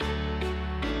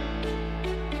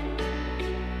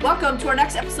Welcome to our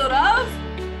next episode of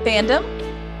Fandom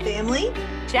Family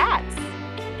Chats.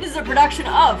 This is a production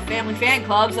of Family Fan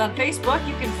Clubs on Facebook.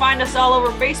 You can find us all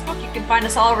over Facebook. You can find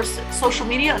us all over social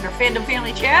media under Fandom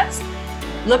Family Chats.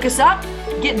 Look us up,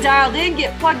 get dialed in,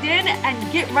 get plugged in,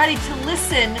 and get ready to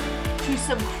listen to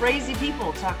some crazy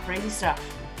people talk crazy stuff.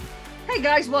 Hey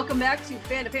guys, welcome back to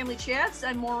Fandom Family Chats.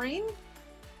 I'm Maureen.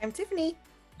 I'm Tiffany.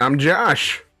 I'm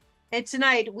Josh. And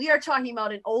tonight we are talking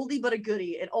about an oldie but a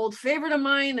goodie, an old favorite of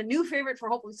mine, a new favorite for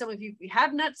hopefully some of you. If you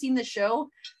have not seen the show,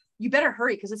 you better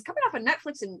hurry because it's coming off of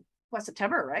Netflix in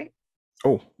September, right?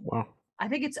 Oh, wow. I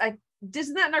think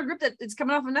isn't that in our group that it's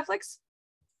coming off of Netflix?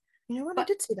 You know what? I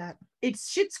did see that.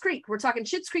 It's Schitt's Creek. We're talking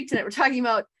Schitt's Creek tonight.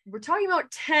 We're talking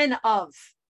about 10 of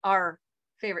our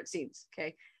favorite scenes.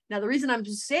 Okay. Now the reason I'm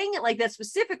just saying it like that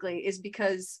specifically is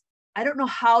because I don't know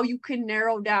how you can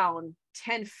narrow down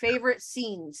 10 favorite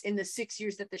scenes in the 6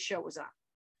 years that the show was on.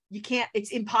 You can't,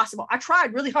 it's impossible. I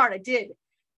tried really hard. I did.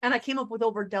 And I came up with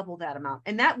over double that amount.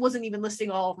 And that wasn't even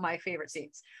listing all of my favorite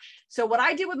scenes. So what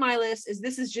I did with my list is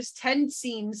this is just 10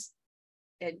 scenes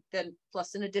and then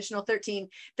plus an additional 13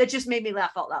 that just made me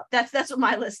laugh out loud. That's what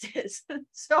my list is.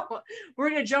 So we're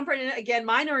going to jump right in. Again,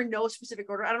 mine are in no specific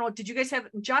order. I don't know. Did you guys have,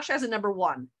 Josh has a number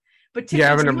one, but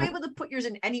Tiffany, were you able to put yours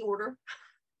in any order?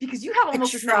 Because you have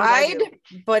almost as many as I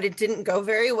do. But it didn't go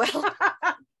very well.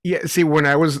 Yeah, see, when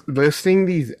I was listing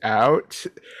these out,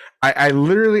 I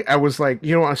literally was like,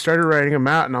 I started writing them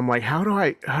out and I'm like, how do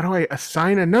I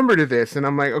assign a number to this? And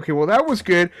I'm like, okay, well that was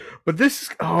good, but this is,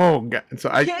 oh God. And so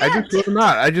I just wrote them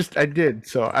out. I did.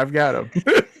 So I've got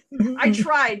them. I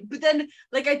tried, but then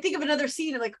like I think of another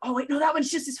scene and like, oh wait, no, that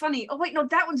one's just as funny. Oh wait, no,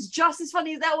 that one's just as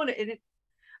funny as that one. And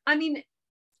I mean,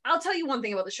 I'll tell you one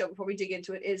thing about the show before we dig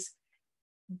into it is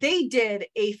they did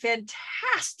a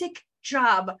fantastic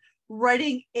job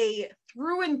writing a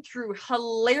through and through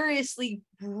hilariously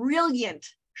brilliant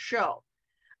show.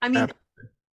 I mean,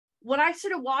 when I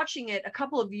started watching it a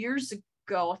couple of years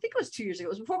ago, I think it was 2 years ago, it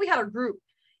was before we had our group,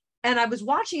 and I was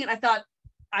watching it, I thought,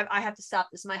 I have to stop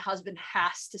this. My husband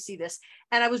has to see this.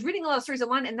 And I was reading a lot of stories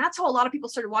online, and that's how a lot of people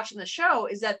started watching the show,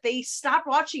 is that they stopped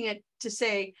watching it to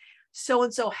say,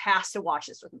 so-and-so has to watch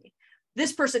this with me.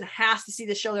 This person has to see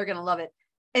the show. They're going to love it.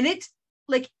 And it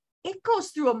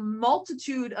goes through a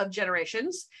multitude of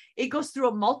generations. It goes through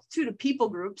a multitude of people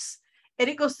groups, and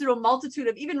it goes through a multitude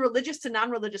of even religious to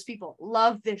non-religious people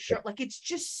love this show. Like, it's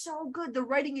just so good. The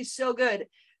writing is so good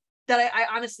that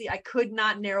I honestly, I could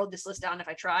not narrow this list down if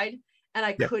I tried, and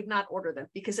I could not order them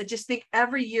because I just think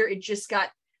every year it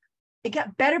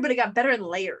got better, but it got better in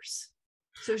layers.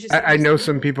 So it's just, I know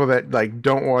some people that like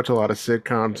don't watch a lot of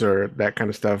sitcoms or that kind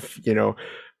of stuff,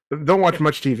 don't watch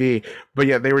much TV, but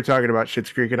yeah, they were talking about Schitt's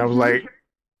Creek, and I was like,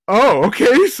 "Oh,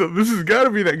 okay, so this has got to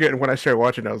be that good." And when I started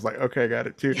watching, I was like, "Okay, I got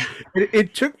it too."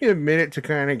 It took me a minute to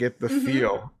kind of get the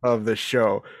feel of the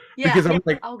show because I'm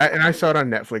like, and I saw it on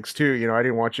Netflix too. I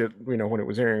didn't watch it, when it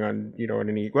was airing on, on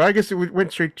any. Well, I guess it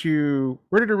went straight to,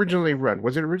 where did it originally run?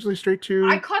 Was it originally straight to?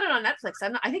 I caught it on Netflix.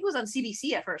 I think it was on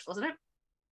CBC at first, wasn't it?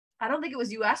 I don't think it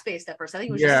was US based at first. I think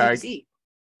it was just CBC.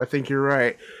 I think you're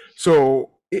right.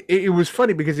 So. It was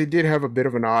funny because it did have a bit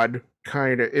of an odd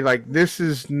kind of, like, this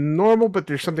is normal, but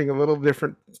there's something a little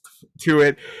different to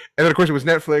it. And then, of course, it was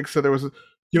Netflix, so there was,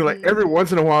 like, every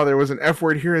once in a while there was an F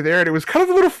word here or there, and it was kind of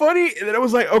a little funny. And then I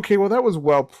was like, okay, well, that was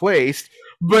well placed.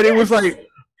 But it was like,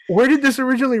 where did this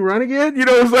originally run again? It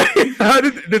was like, how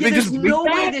did they just? There's no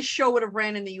way this show would have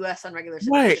ran in the US on regular syndication.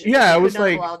 Right? Yeah, I was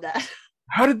like, that.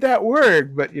 How did that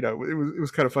work? But it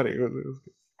was kind of funny. It was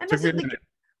and that's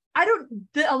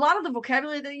a lot of the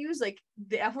vocabulary they use, like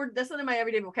the F word, that's not in my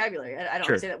everyday vocabulary. I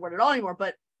don't say that word at all anymore,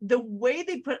 but the way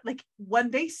they put, like,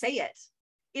 when they say it,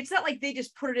 it's not like they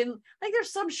just put it in, like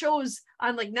there's some shows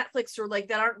on like Netflix or like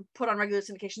that aren't put on regular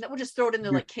syndication that will just throw it in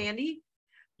there like candy.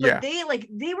 But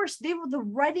the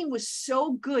writing was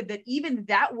so good that even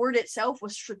that word itself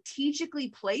was strategically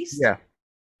placed. Yeah.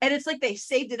 And it's like they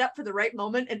saved it up for the right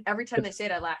moment. And every time they say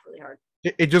it, I laugh really hard.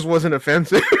 It just wasn't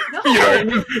offensive. No.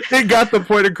 It got the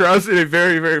point across in a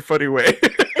very, very funny way.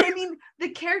 And I mean, the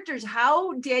characters,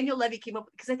 how Daniel Levy came up,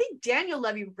 because I think Daniel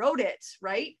Levy wrote it,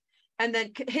 right? And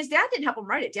then his dad didn't help him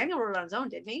write it. Daniel wrote it on his own,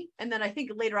 didn't he? And then I think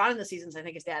later on in the seasons, I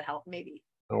think his dad helped, maybe.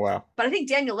 Oh, wow. But I think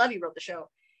Daniel Levy wrote the show.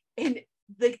 And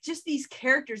just these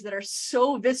characters that are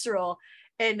so visceral.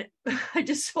 And I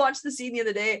just watched the scene the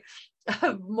other day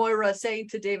of Moira saying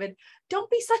to David, "Don't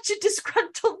be such a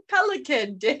disgruntled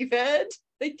pelican, David."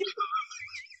 And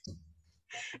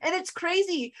it's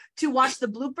crazy to watch the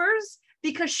bloopers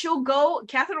because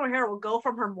Catherine O'Hara will go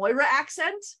from her Moira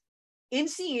accent in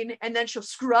scene, and then she'll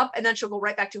screw up, and then she'll go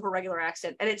right back to her regular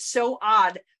accent. And it's so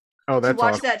odd Oh, to that's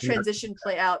watch awesome. that Yeah. transition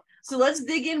play out. So let's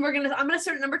dig in. I'm gonna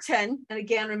start at number 10. And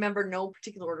again, remember, no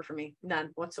particular order for me.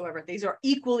 None whatsoever. These are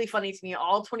equally funny to me.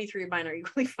 All 23 of mine are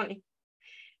equally funny.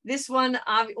 This one,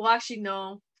 well, actually,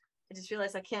 no. I just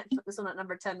realized I can't put this one at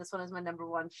number 10. This one is my number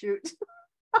 1. Shoot.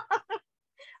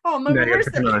 Oh, I'm gonna No, you're reverse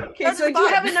that. picking on- Okay, so I do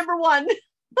have a number 1.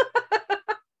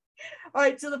 All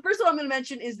right, so the first one I'm going to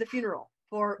mention is the funeral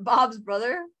for Bob's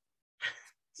brother.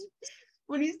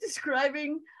 When he's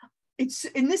describing it's,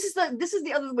 and this is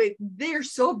the other way. They're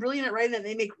so brilliant at writing that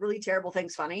they make really terrible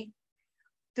things funny.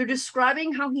 They're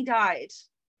describing how he died,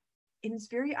 and it's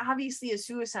very obviously a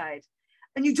suicide,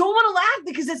 and you don't want to laugh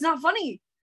because it's not funny.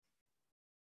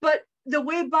 But the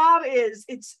way Bob is,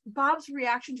 it's Bob's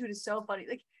reaction to it is so funny.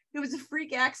 Like, it was a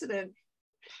freak accident.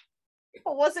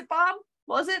 Oh, was it, Bob?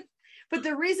 Was it? But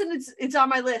the reason it's on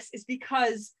my list is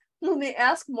because when they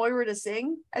ask Moira to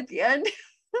sing at the end,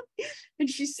 and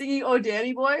she's singing "Oh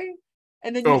Danny Boy,"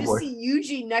 and then you see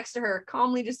Eugene next to her,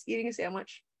 calmly just eating a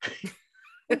sandwich.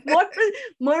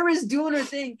 Moira's doing her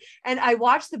thing, and I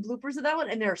watched the bloopers of that one,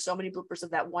 and there are so many bloopers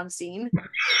of that one scene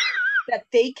that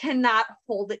they cannot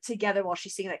hold it together while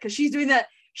she's singing that, because she's doing that.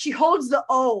 She holds the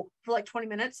O for like 20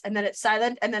 minutes, and then it's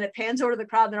silent, and then it pans over to the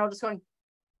crowd, and they're all just going.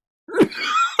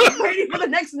 Waiting for the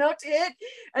next note to hit,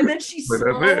 and then she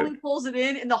slowly pulls it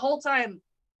in, and the whole time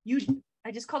Eugene,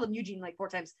 I just called him Eugene like 4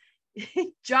 times.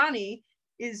 Johnny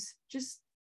is just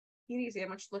eating a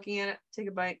sandwich, looking at it, take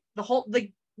a bite. The whole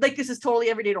like this is totally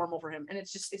everyday normal for him, and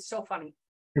it's so funny.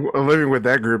 Well, living with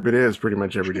that group, it is pretty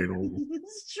much everyday normal.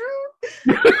 It's true.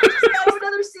 That's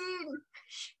another scene.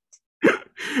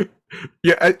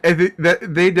 Yeah, I think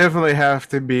that they definitely have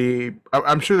to be.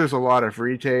 I'm sure there's a lot of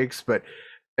retakes, but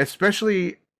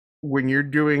especially when you're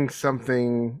doing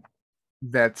something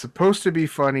that's supposed to be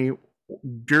funny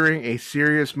during a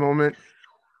serious moment,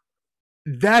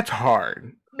 that's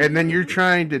hard. And then you're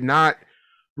trying to not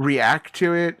react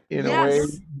to it in a way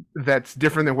that's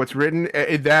different than what's written.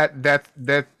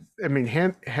 That I mean,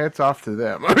 hats off to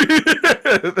them.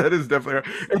 That is definitely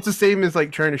hard. It's the same as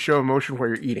like trying to show emotion while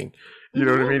you're eating. You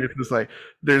know what I mean? It's just like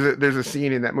there's a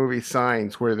scene in that movie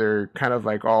Signs where they're kind of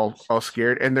like all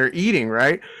scared and they're eating,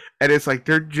 right? And it's like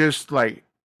they're just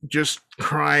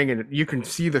crying, and you can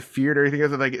see the fear and everything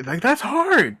else. Like that's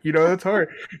hard, that's hard.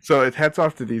 So it's hats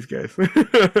off to these guys. They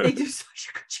do such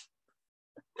a good job.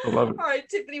 I love it. All right,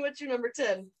 Tiffany, what's your number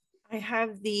 10? I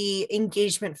have the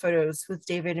engagement photos with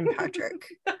David and Patrick.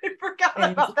 I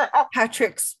forgot about that.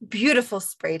 Patrick's beautiful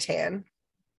spray tan.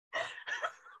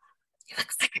 He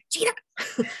looks like a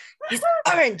cheetah. He's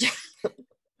orange.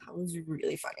 That was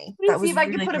really funny. That was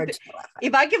really hard to laugh at.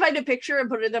 If I can find a picture and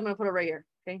put it, I'm gonna put it right here.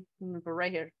 Okay, I'm gonna put it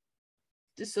right here,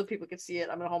 just so people can see it.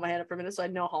 I'm gonna hold my hand up for a minute so I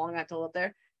know how long I have to hold up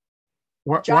there.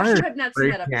 Josh, you have not seen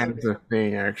that episode. It's a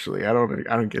thing, actually. I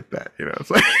don't get that. It's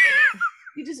like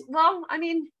you just I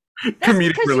mean, that's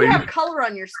because you have color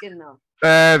on your skin, though.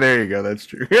 There you go. That's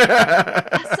true.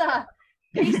 That's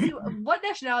pasty. What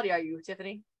nationality are you,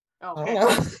 Tiffany? Oh, okay.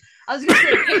 I was gonna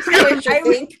say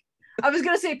pasty. I was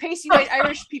gonna say pasty white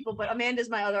Irish people, but Amanda's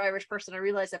my other Irish person. I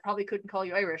realized I probably couldn't call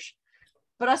you Irish,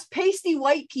 but us pasty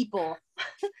white people.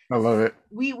 I love it.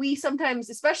 We sometimes,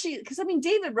 especially because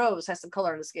David Rose has some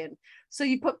color on his skin, so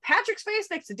you put Patrick's face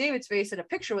next to David's face in a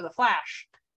picture with a flash.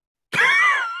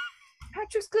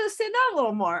 Patrick's gonna stand out a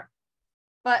little more,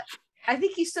 but I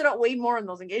think he stood out way more in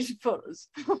those engagement photos.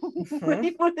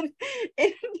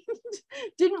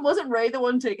 Wasn't Ray the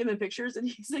one taking the pictures? And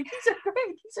he's like,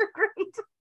 these are great.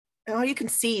 And all you can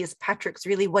see is Patrick's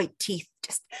really white teeth.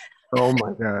 Just oh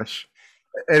my gosh.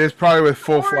 And it's probably with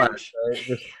full flash,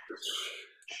 right?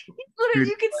 Literally,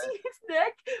 you can see his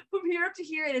neck from here up to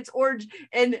here, and it's orange.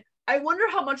 And I wonder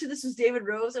how much of this was David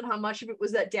Rose and how much of it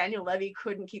was that Daniel Levy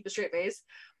couldn't keep a straight face.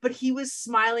 But he was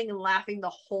smiling and laughing the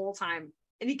whole time.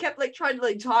 And he kept trying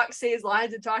to say his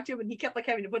lines and talk to him, and he kept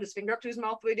having to put his finger up to his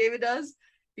mouth the way David does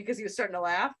because he was starting to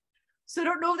laugh. So I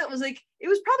don't know if that was it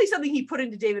was probably something he put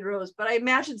into David Rose, but I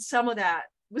imagine some of that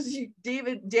was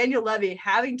Daniel Levy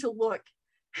having to look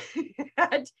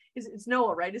at it's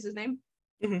Noah, right? Is his name?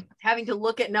 Mm-hmm. Having to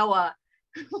look at Noah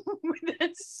with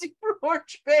that super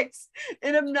orange face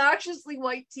and obnoxiously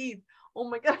white teeth. Oh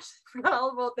my gosh, I forgot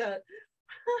all about that.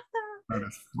 That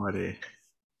is funny.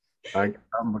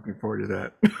 I'm looking forward to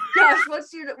that. Josh,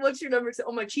 what's your number 10?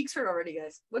 Oh, my cheeks hurt already,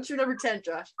 guys. What's your number 10,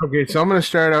 Josh? Okay, so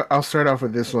I'll start off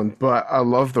with this one, but I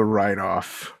love the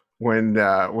write-off when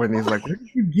he's like, where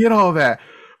did you get all that?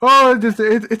 Oh,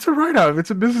 it's a write-off. It's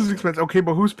a business expense. Okay,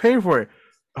 but who's paying for it?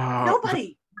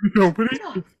 Nobody. Nobody.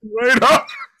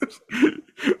 Write-off. Like,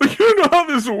 you don't know how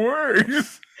this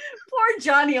works. Poor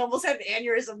Johnny almost had an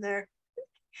aneurysm there.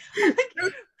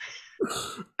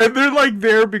 And they're like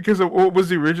there because of what was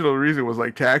the original reason, was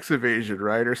like tax evasion,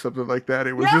 right, or something like that.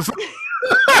 It was just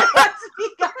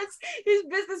because his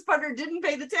business partner didn't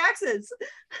pay the taxes.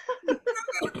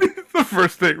 the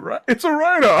first thing, right? It's a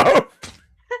write-off.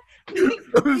 He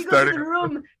goes to the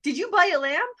room. Did you buy a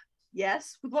lamp?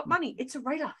 Yes. With what money? It's a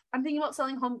write-off. I'm thinking about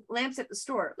selling home lamps at the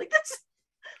store. Like, that's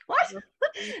what?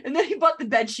 And then he bought the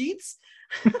bed sheets.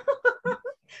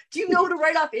 Do you know what a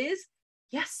write-off is?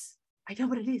 Yes, I know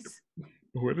what it is.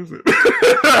 What is it?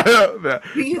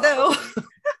 Do you though?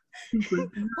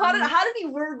 How did he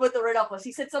word what the write-off was?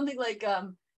 He said something like,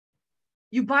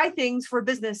 you buy things for a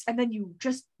business and then you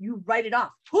write it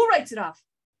off. Who writes it off?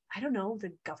 I don't know,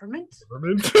 the government?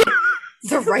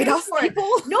 The write-off people?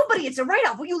 Nobody, it's a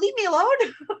write-off. Will you leave me alone?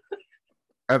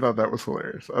 I thought that was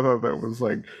hilarious. I thought that was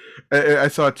like, I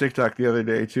saw a TikTok the other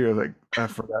day too. Like, I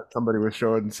forgot, somebody was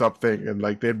showing something and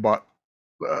like they'd bought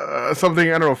something,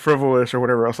 I don't know, frivolous or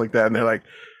whatever else like that, and they're like,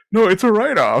 no, it's a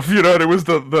write-off, and it was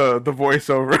the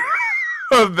voiceover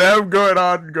of them going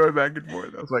back and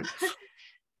forth. I was like,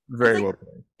 very well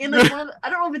played. In like I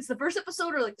don't know if it's the first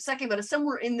episode or like the second, but it's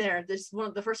somewhere in there. There's one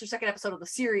of the first or second episode of the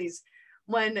series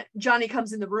when Johnny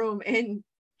comes in the room and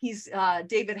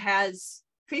David has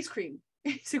face cream.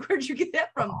 He's like, where'd you get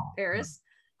that from, Paris?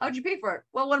 How'd you pay for it?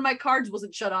 Well, one of my cards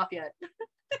wasn't shut off yet.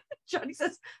 Johnny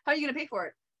says, how are you gonna pay for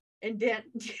it? And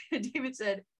David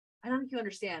said, I don't think you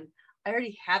understand. I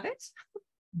already have it.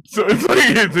 So it's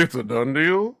like it's a done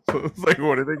deal. So it's like,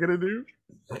 what are they gonna do?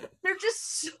 They're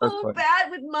just so bad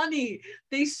with money.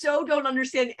 They so don't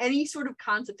understand any sort of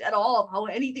concept at all of how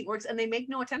anything works, and they make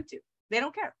no attempt to. They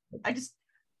don't care.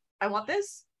 I want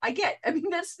this. I get. I mean,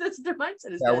 that's their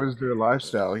mindset. That was their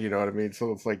lifestyle. You know what I mean?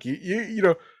 So it's like you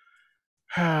know.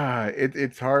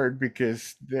 It's hard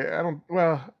because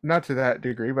not to that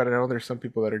degree, but I know there's some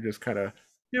people that are just kind of,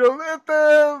 at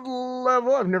the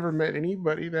level. I've never met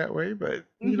anybody that way, but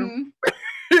it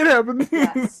happens.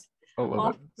 Yes. I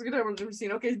love it. It's a good one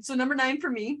scene. Okay, so number 9 for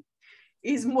me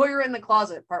is Moira in the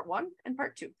closet, part 1 and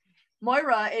part 2.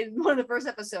 Moira in one of the first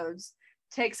episodes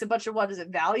takes a bunch of, what is it,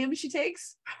 Valium she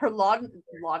takes? Her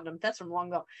laudanum, that's from long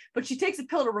ago. But she takes a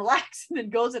pill to relax and then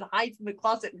goes and hides in the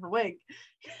closet in her wig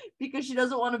because she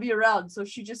doesn't want to be around. So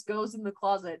she just goes in the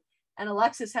closet and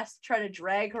Alexis has to try to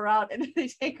drag her out and they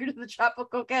take her to the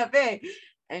Tropical Cafe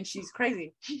and she's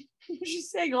crazy.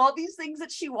 She's saying all these things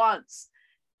that she wants.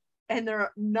 And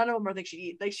none of them are things she'd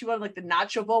eat. Like she wanted like the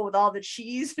nacho bowl with all the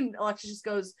cheese and Alexis just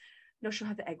goes, no, she'll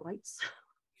have the egg whites.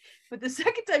 But the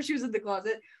second time she was in the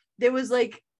closet, there was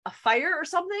like a fire or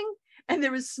something and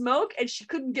there was smoke and she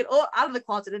couldn't get out of the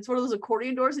closet. It's one of those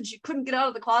accordion doors and she couldn't get out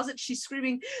of the closet. She's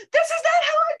screaming, this is not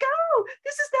how I go.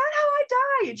 This is not how I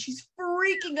die. And she's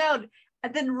freaking out.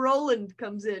 And then Roland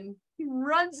comes in. He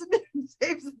runs in there and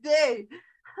saves the day.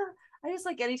 I just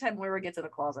like anytime Moira gets in a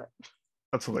closet.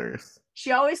 That's hilarious.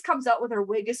 She always comes out with her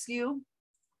wig askew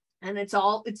and it's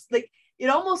like, it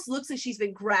almost looks like she's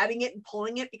been grabbing it and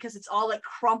pulling it because it's all like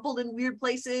crumpled in weird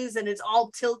places and it's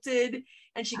all tilted.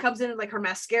 And she comes in and like her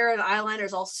mascara and eyeliner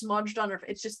is all smudged on her.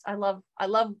 It's just, I love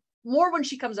more when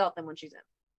she comes out than when she's in.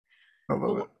 I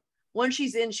love it. When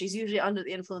she's in, she's usually under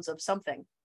the influence of something.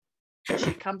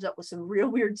 She comes up with some real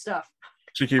weird stuff.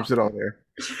 She keeps it all there.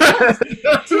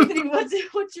 Tiffany,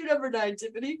 what's your number 9,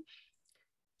 Tiffany?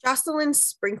 Jocelyn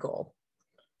Sprinkle.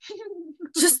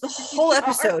 Just the whole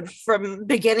episode from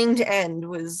beginning to end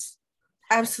was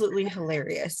absolutely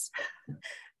hilarious.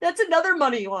 That's another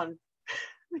money one.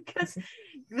 Because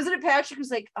wasn't it Patrick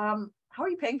was like, how are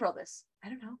you paying for all this? I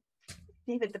don't know.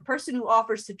 David, the person who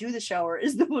offers to do the shower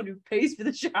is the one who pays for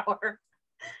the shower.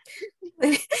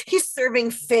 He's serving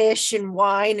fish and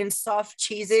wine and soft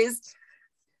cheeses.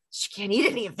 She can't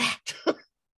eat any of that.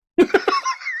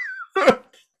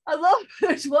 I love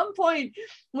there's one point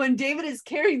when David is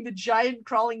carrying the giant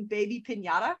crawling baby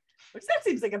pinata, which that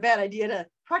seems like a bad idea to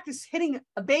practice hitting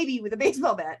a baby with a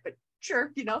baseball bat, but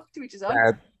sure, to each his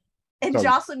own. And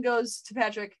Jocelyn goes to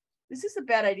Patrick, is this a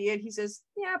bad idea? And he says,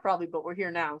 yeah, probably, but we're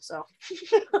here now, so.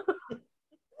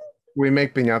 We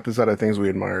make piñatas out of things we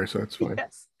admire, so it's fine.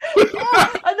 Yes.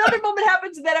 Another moment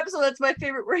happens in that episode that's my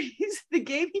favorite, where the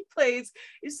game he plays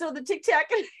is so the Tic Tac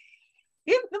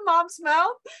in the mom's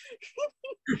mouth.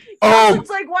 It's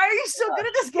like, why are you so good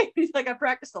at this game? He's like, I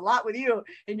practiced a lot with you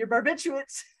and your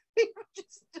barbiturates. He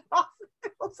just toss the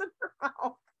pills in her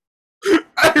mouth.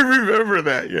 I remember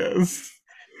that, yes.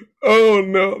 Oh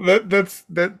no, that's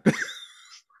that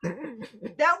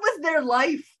was their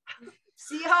life.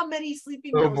 See how many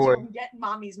sleeping pills you can get in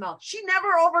mommy's mouth. She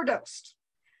never overdosed.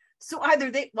 So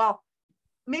either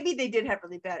maybe they did have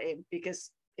really bad aim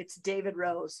because it's David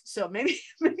Rose. So maybe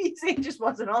his aim just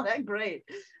wasn't all that great.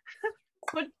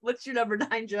 What's your number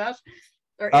 9, Josh?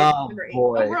 Or Oh, number 8?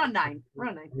 boy. Oh, we're on 9. We're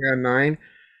on 9. Yeah, 9.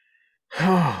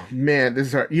 Oh man, this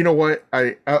is hard. You know what?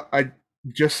 I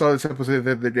just saw this episode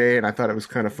the other day, and I thought it was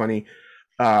kind of funny.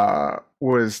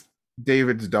 Was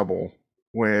David's double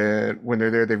when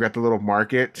they're there? They've got the little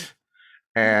market,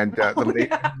 and the Oh, lady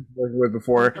yeah. he was with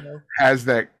before has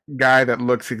that guy that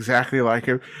looks exactly like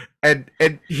him, and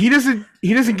he doesn't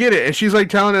get it, and she's like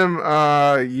telling him,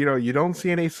 you don't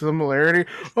see any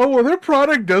similarity. Oh well, their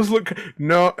product does look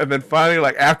no, and then finally,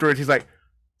 like afterwards, he's like,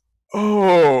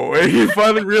 oh, and he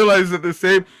finally realized that the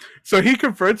same. So he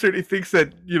confronts her, and he thinks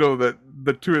that that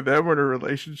the two of them are in a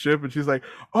relationship, and she's like,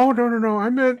 "Oh no, I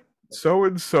meant so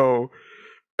and so,"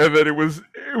 and then it was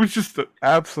just an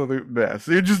absolute mess.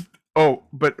 It just but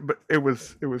it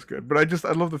was good. But I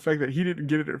love the fact that he didn't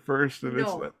get it at first, and it's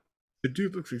No. like the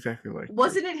dude looks exactly like him.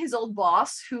 Wasn't it his old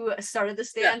boss who started the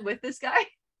stand with this guy?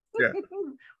 Yeah.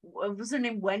 What was her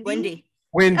name? Wendy? Wendy.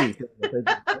 Wendy?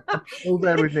 So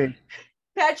bad with names.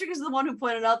 Patrick is the one who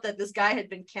pointed out that this guy had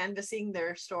been canvassing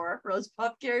their store, Rose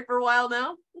Puff Carry, for a while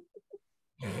now.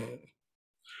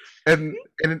 And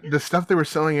the stuff they were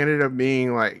selling ended up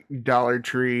being like Dollar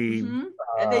Tree. Mhm.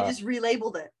 And they just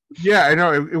relabeled it. Yeah, I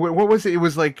know. What was it? It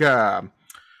was like those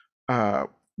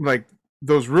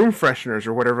room fresheners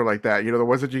or whatever like that. The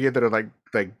ones that you get that are like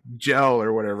gel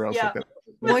or whatever else like that.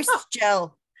 Moist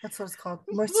gel. That's what it's called.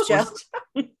 Moist gel.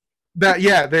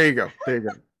 Yeah, there you go. There you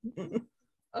go.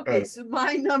 Okay, so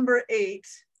my number 8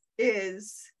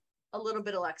 is a little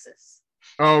bit Alexis.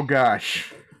 Oh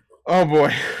gosh. Oh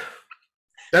boy.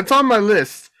 That's on my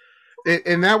list.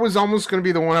 And that was almost going to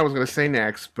be the one I was going to say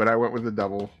next, but I went with the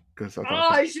double because I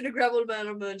thought I should have grabbed one of my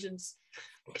honorable mentions.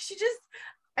 She just,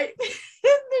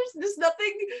 there's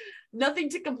nothing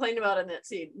to complain about in that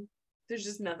scene. There's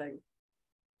just nothing.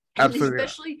 And absolutely.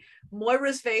 especially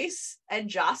Moira's face and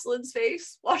Jocelyn's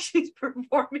face while she's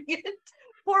performing it.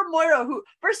 Poor Moira, who,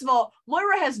 first of all,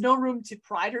 Moira has no room to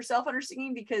pride herself on her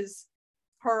singing because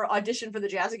her audition for the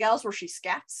Jazzy Gals where she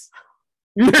scats.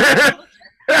 I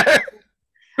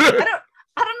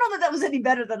don't know that was any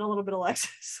better than a little bit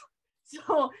Alexis.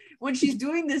 So when she's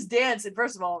doing this dance, and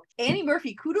first of all, Annie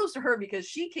Murphy, kudos to her because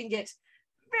she can get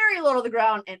very low to the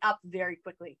ground and up very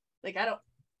quickly. Like I don't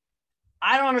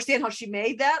understand how she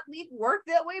made that leap work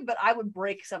that way, but I would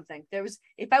break something.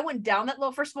 If I went down that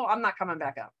low, first of all, I'm not coming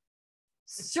back up.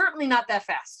 Certainly not that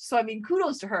fast. So I mean,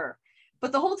 kudos to her.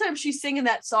 But the whole time she's singing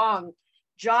that song,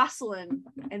 Jocelyn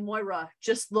and Moira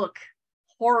just look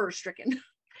horror stricken.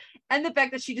 And the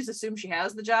fact that she just assumes she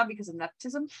has the job because of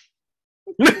nepotism.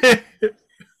 This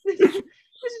is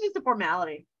just a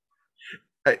formality.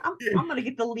 I'm gonna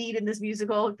get the lead in this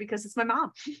musical because it's my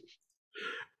mom.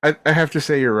 I have to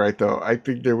say you're right though. I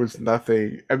think there was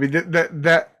nothing. I mean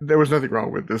that there was nothing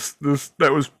wrong with this.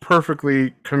 That was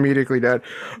perfectly comedically done.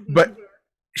 But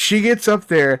she gets up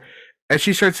there and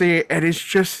she starts singing, and it's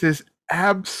just this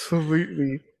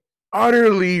absolutely,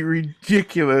 utterly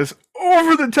ridiculous,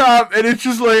 over the top, and it's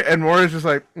just like, and Maura's just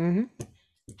like, And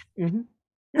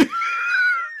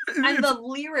the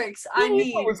lyrics, I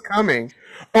mean, what was coming.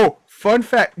 Oh, fun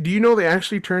fact! Do you know they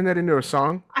actually turned that into a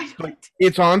song? I don't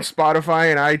It's on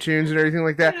Spotify and iTunes and everything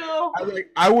like that. know.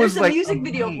 I was There's like a music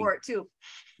video for it too.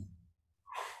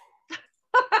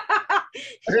 I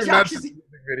did not see the music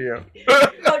video.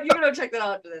 Oh, you're gonna check that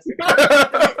out after this. You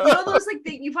know those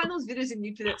you find those videos in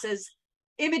YouTube that says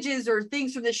images or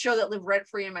things from this show that live rent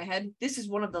free in my head. This is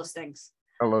one of those things.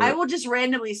 I love I it. will just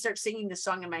randomly start singing this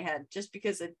song in my head just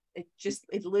because it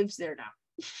lives there now.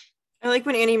 I like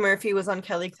when Annie Murphy was on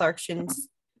Kelly Clarkson's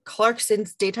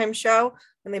daytime show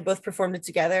and they both performed it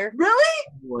together. Really?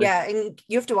 Yeah, and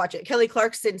you have to watch it. Kelly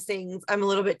Clarkson sings "I'm a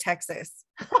Little Bit Texas."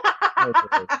 I'm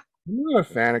not a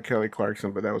fan of Kelly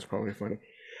Clarkson, but that was probably funny.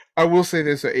 I will say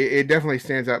this: it definitely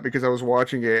stands out because I was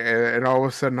watching it, and all of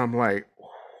a sudden I'm like,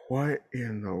 "What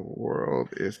in the world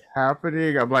is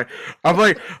happening?" I'm like,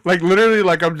 literally,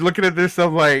 like I'm looking at this.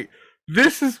 I'm like,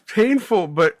 "This is painful,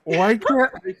 but why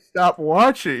can't I stop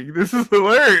watching? This is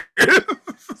hilarious."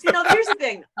 See, now here's the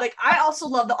thing. Like, I also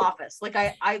love The Office. Like,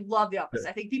 I love The Office.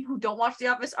 I think people who don't watch The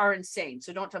Office are insane.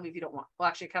 So don't tell me if you don't want. Well,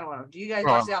 actually, I kind of want to. Do you guys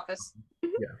watch The Office? Yeah.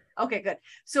 Okay, good.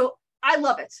 So I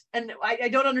love it, and I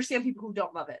don't understand people who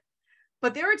don't love it.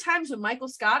 But there are times when Michael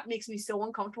Scott makes me so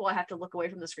uncomfortable I have to look away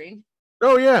from the screen.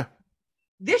 Oh yeah.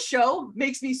 This show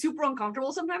makes me super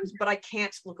uncomfortable sometimes, but I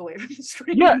can't look away from the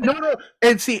screen. Yeah, no.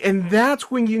 And see, and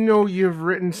that's when you know you've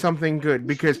written something good,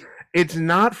 because it's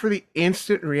not for the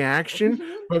instant reaction,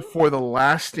 but for the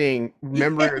lasting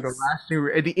memory or the Yes.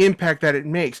 lasting the impact that it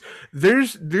makes.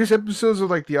 There's episodes of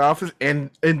like The Office and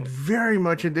very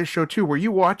much in this show too, where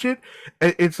you watch it,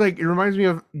 it's like it reminds me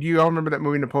of. Do you all remember that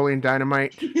movie Napoleon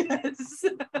Dynamite? Yes.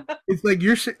 It's like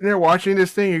you're sitting there watching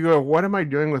this thing, you go, "What am I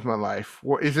doing with my life?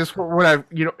 What is this? What I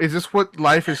is this what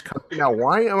life is coming now?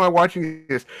 Why am I watching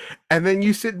this?" And then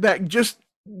you sit back, just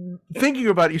thinking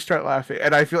about it, you start laughing,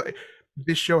 and I feel like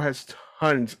this show has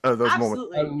tons of those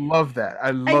moments. I Absolutely. love that. I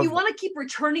And love you that. want to keep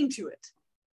returning to it.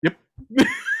 Yep.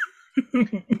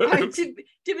 All right,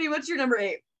 Tiffany, what's your number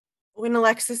 8? When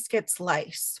Alexis gets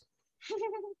lice.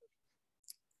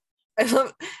 I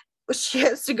love she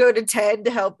has to go to Ted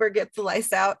to help her get the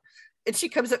lice out. And she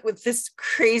comes up with this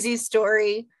crazy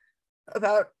story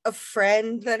about a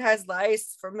friend that has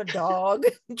lice from a dog.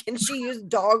 Can she use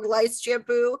dog lice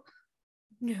shampoo?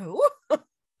 No. And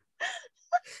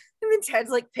then Ted's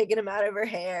like picking him out of her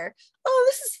hair. Oh,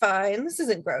 this is fine. This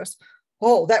isn't gross.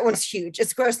 Oh, that one's huge.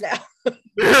 It's gross now.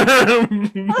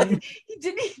 Didn't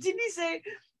he say,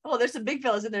 oh, there's some big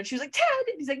fellas in there? And she was like, Ted.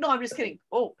 And he's like, no, I'm just kidding.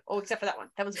 Oh, except for that one.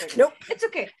 That one's big. Nope. It's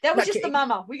okay. That was Not just kidding. the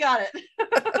mama. We got it.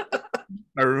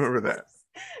 I remember that.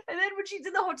 And then when she's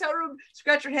in the hotel room,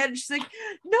 scratch her head, and she's like,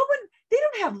 no one, they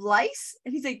don't have lice.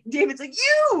 And he's like, David's like,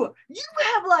 you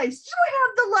have lice. You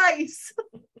have the lice.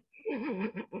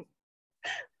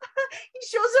 He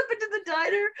shows up into the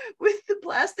diner with the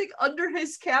plastic under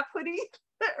his cap hoodie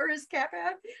or his cap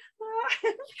hat.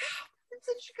 It's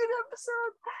such a good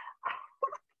episode.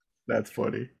 That's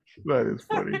funny. That is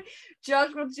funny. Josh,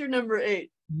 what's your number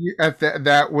 8? At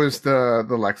that was the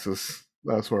Lexus.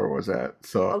 That's where it was at.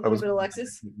 So A I little was bit of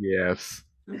Alexis. yes.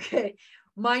 Okay.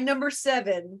 My number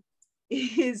 7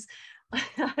 is I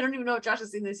don't even know if Josh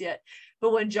has seen this yet,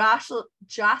 but when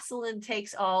Jocelyn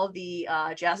takes all the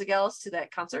Jazzy Gals to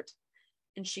that concert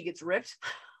and she gets ripped.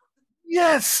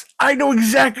 Yes, I know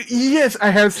exactly. Yes, I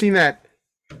have seen that.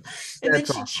 And then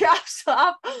That's she awesome. chops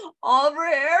off all of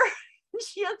her hair. And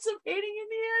she ends up hating in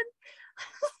the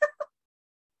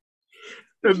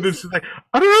end. And this is like,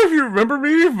 I don't know if you remember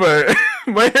me, but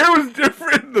my hair was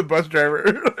different. The bus driver.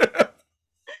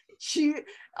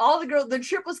 The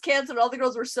trip was canceled. All the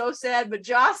girls were so sad, but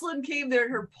Jocelyn came there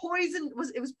and her Poison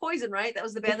was Poison, right? That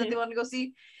was the band that they wanted to go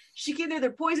see. She came there, their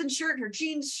Poison shirt, her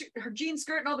jean skirt,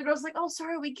 and all the girls were like, oh,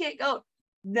 sorry, we can't go.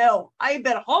 No, I have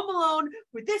been home alone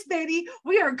with this baby.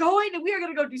 We are going and we are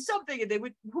going to go do something. And they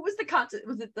would, who was the concert?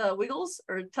 Was it the Wiggles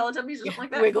or Teletubbies or something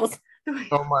like that? Wiggles.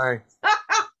 Oh my.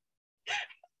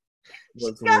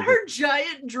 She got her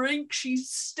giant drink. She's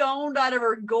stoned out of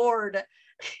her gourd.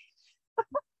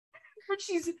 And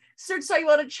she's starts talking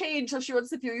about a change, so she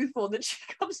wants to feel youthful. And then she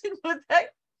comes in with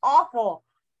that awful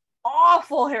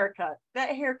haircut.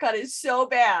 That haircut is so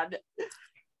bad.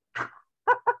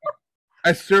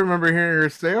 I still remember hearing her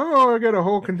say, "Oh, I got a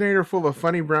whole container full of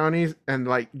funny brownies," and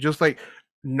just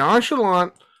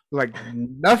nonchalant, like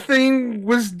nothing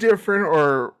was different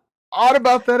or odd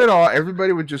about that at all.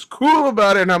 Everybody was just cool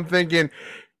about it, and I'm thinking,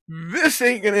 this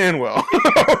ain't gonna end well.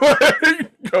 I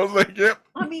was like, "Yep."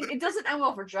 I mean, it doesn't end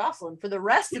well for Jocelyn. For the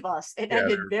rest of us, it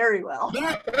ended very well.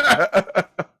 That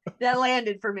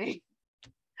landed for me.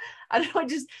 I don't know.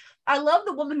 I love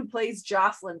the woman who plays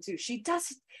Jocelyn too. She does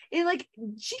it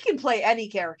she can play any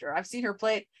character. I've seen her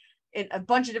play it in a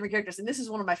bunch of different characters, and this is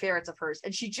one of my favorites of hers.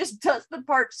 And she just does the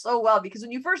part so well, because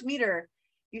when you first meet her,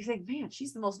 you think, man,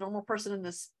 she's the most normal person in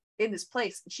this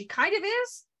place. And she kind of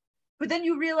is, but then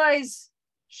you realize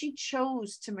she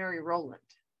chose to marry Roland.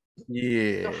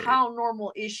 Yeah. So how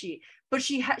normal is she? But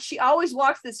she always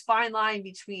walks this fine line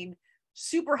between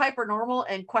super hyper normal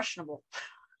and questionable.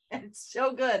 And it's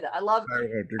so good. I love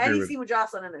any scene with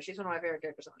Jocelyn in there. She's one of my favorite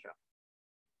characters on the show.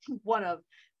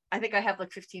 I think I have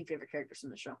like 15 favorite characters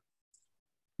in the show.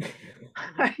 All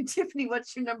right, Tiffany,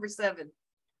 what's your number 7?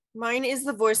 Mine is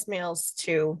the voicemails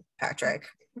to Patrick.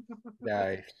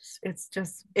 Nice.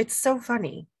 It's so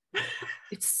funny.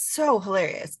 It's so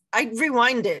hilarious. I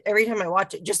rewind it every time I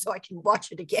watch it just so I can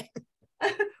watch it again.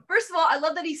 First of all, I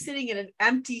love that he's sitting in an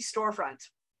empty storefront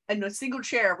and a single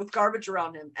chair with garbage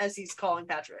around him as he's calling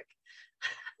Patrick.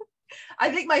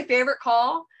 I think my favorite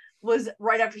call was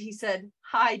right after he said,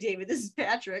 "Hi, David, this is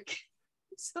Patrick."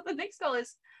 So the next call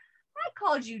is, "I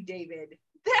called you David.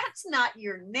 That's not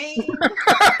your name."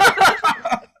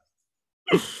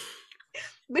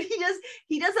 But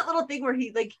he does that little thing where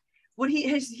he when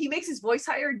he makes his voice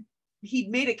higher, he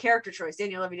made a character choice.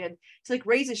 Daniel Levy did to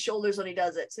raise his shoulders when he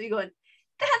does it. So you're going,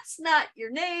 "That's not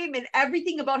your name," and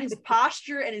everything about his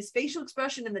posture and his facial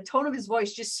expression and the tone of his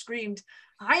voice just screamed,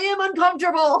 "I am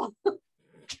uncomfortable."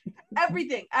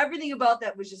 everything about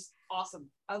that was just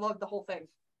awesome. I loved the whole thing.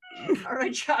 All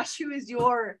right, Josh, who is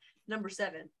your number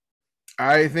 7?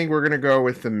 I think we're gonna go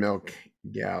with the milk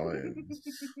gallons.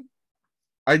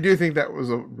 I do think that was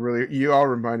a really, you all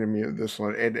reminded me of this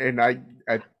one, and I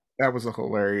that was a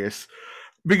hilarious,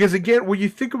 because again, when you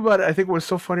think about it, I think what's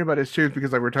so funny about it too is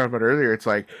because like we were talking about earlier, it's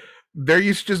like they're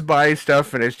used to just buying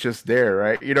stuff and it's just there,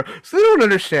 right? You know, so they don't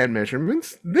understand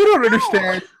measurements. They don't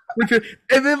understand.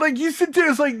 And then like you said too,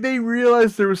 it's like they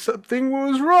realized there was something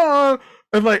was wrong.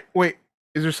 And like, wait,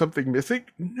 is there something missing?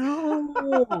 No.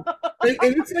 And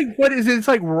it's like, what is it? It's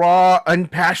like raw,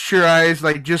 unpasteurized,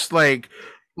 like just like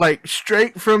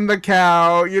straight from the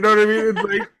cow. You know what I mean? It's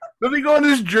like then they go on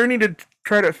this journey to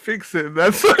try to fix it.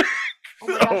 That's like, Oh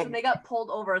my gosh, when they got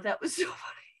pulled over, that was so funny.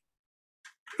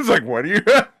 it's like, what are you?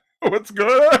 What's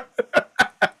going on?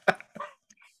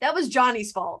 That was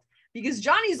Johnny's fault because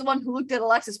Johnny's the one who looked at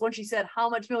Alexis when she said, "How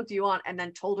much milk do you want?" and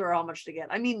then told her how much to get.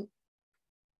 I mean,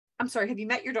 I'm sorry, have you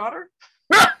met your daughter?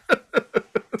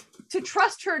 To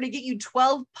trust her to get you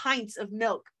 12 pints of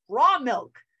milk, raw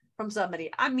milk from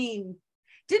somebody. I mean,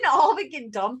 didn't all of it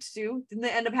get dumped too? Didn't they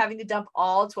end up having to dump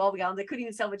all 12 gallons? They couldn't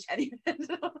even salvage any of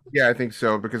it. Yeah, I think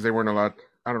so because they weren't allowed.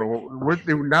 I don't know.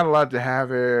 They were not allowed to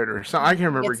have it or something. I can't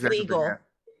remember It's exactly. legal.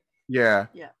 Yeah.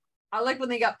 Yeah. I like when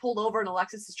they got pulled over and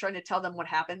Alexis is trying to tell them what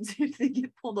happens if they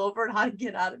get pulled over and how to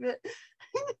get out of it.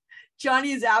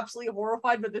 Johnny is absolutely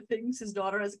horrified by the things his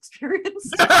daughter has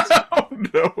experienced. Oh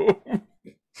no.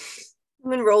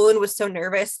 When Roland was so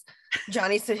nervous,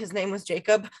 Johnny said his name was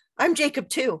Jacob. I'm Jacob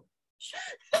too.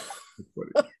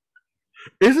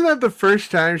 Isn't that the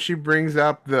first time she brings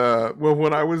up the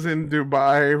when I was in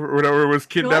Dubai or whatever was No,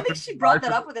 I kidnapped? think she brought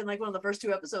that up within like one of the first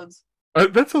 2 episodes.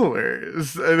 That's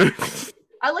hilarious.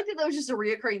 I liked that was just a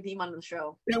reoccurring theme on the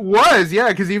show. It was, yeah,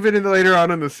 because even in the later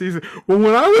on in the season, well,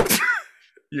 when I was,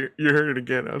 you heard it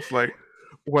again. I was like,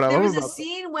 what I There love was a about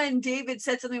scene when David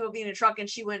said something about being in a truck and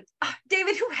she went,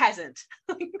 David, who hasn't?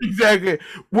 exactly,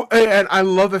 well, and I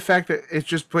love the fact that it's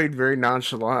just played very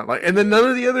nonchalant, like, and then none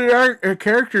of the other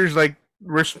characters like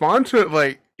respond to it,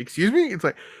 like, excuse me. It's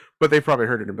like, but they probably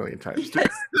heard it a million times. Too.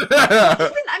 Yes.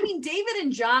 Even, I mean, David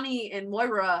and Johnny and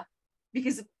Moira,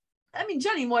 because I mean,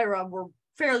 Johnny and Moira were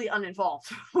fairly uninvolved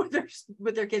with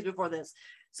their kids before this.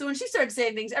 So when she started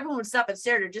saying things, everyone would stop and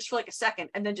stare at her just for like a second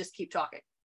and then just keep talking.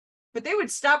 But they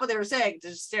would stop what they were saying to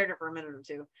just stare at her for a minute or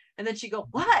two. And then she'd go,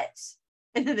 what?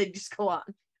 And then they'd just go on.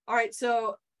 All right.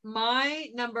 So my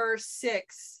number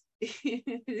 6,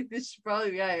 this should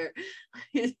probably be higher.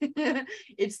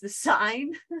 It's the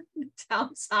sign, the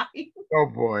town sign. Oh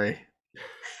boy.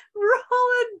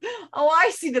 Roland. Oh,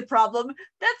 I see the problem.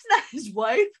 That's not his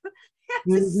wife.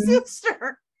 That's his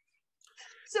sister.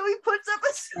 So he puts up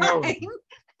a sign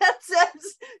that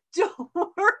says, "Don't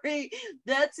worry,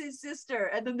 that's his sister."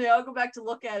 And then they all go back to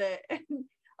look at it. And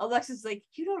Alexis like,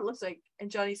 "You know what it looks like?" And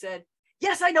Johnny said,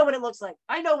 "Yes, I know what it looks like.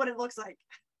 I know what it looks like."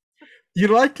 You'd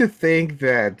like to think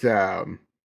that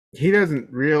he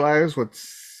doesn't realize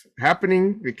what's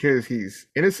happening because he's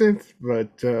innocent,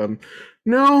 but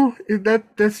no,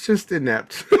 that's just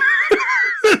inept.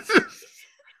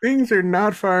 Things are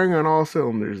not firing on all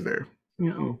cylinders there.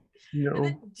 No. No.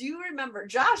 Then, do you remember?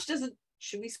 Josh doesn't.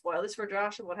 Should we spoil this for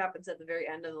Josh and what happens at the very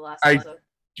end of the last episode?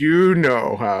 Do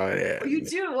know how it ends. Oh, you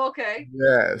do? Okay.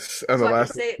 Yes. On So the I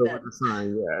last can say it episode then. with the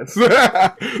sign, yes.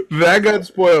 That got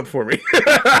spoiled for me.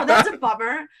 Oh, that's a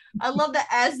bummer. I love that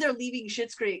as they're leaving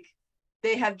Schitt's Creek,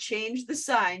 they have changed the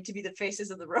sign to be the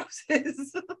faces of the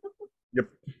roses. Yep.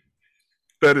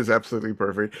 That is absolutely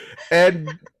perfect. And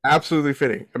absolutely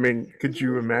fitting. I mean, could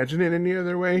you imagine it any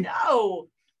other way? No.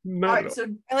 No. All right, so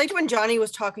I liked when Johnny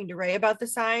was talking to Ray about the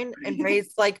sign, and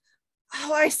Ray's like,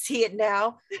 "Oh, I see it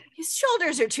now. His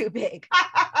shoulders are too big."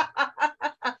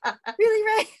 Really,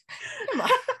 Ray? Come on.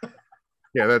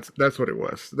 Yeah, that's what it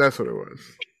was. That's what it was.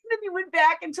 then you went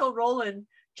back and told Roland,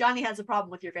 Johnny has a problem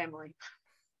with your family.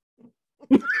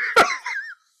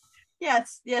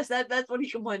 yes, that's what he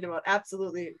complained about.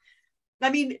 Absolutely. I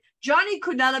mean, Johnny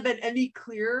could not have been any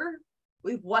clearer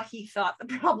with what he thought the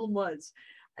problem was.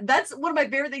 That's one of my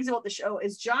favorite things about the show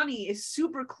is Johnny is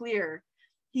super clear.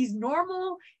 He's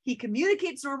normal, he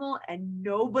communicates normal, and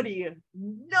nobody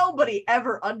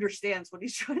ever understands what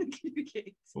he's trying to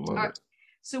communicate. All right.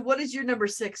 So what is your number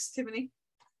 6, Tiffany?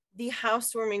 The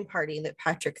housewarming party that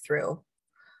Patrick threw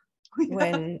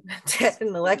when Ted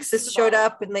and Alexis showed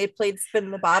up and they played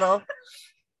spin the bottle,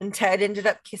 and Ted ended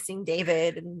up kissing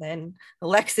David, and then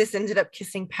Alexis ended up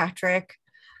kissing Patrick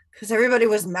because everybody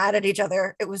was mad at each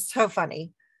other. It was so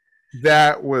funny.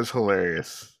 That was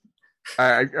hilarious.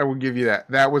 I will give you that.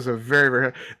 That was a very,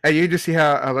 very, and you just see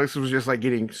how Alexis was just like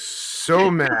getting so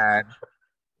mad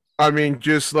I mean,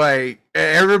 just like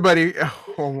everybody.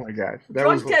 Oh my gosh, that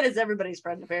was Drunk Ted is everybody's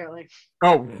friend, apparently.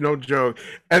 oh no joke.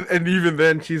 And even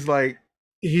then, she's like,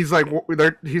 he's like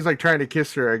trying to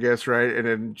kiss her, I guess, right? And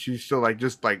then she's still like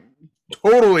just like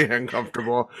totally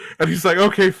uncomfortable, and he's like,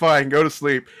 okay, fine, go to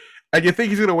sleep. And you think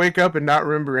he's gonna wake up and not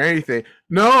remember anything?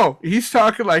 No, he's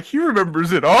talking like he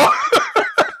remembers it all.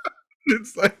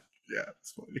 It's like, yeah,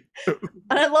 it's funny.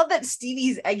 And I love that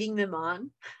Stevie's egging them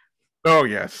on Oh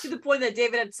yes. to the point that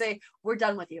David had to say, "We're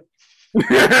done with you."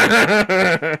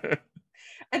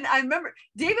 And I remember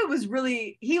David was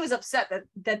he was upset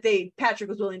that Patrick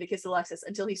was willing to kiss Alexis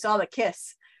until he saw the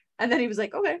kiss. And then he was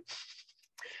like, okay.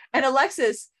 And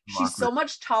Alexis, she's so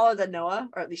much taller than Noah,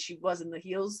 or at least she was in the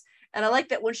heels. And I like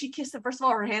that when she kissed him, first of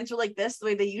all, her hands were like this, the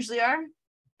way they usually are.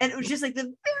 And it was just like the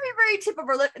very, very tip of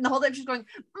her lip. And the whole time she's going,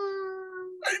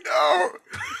 I know.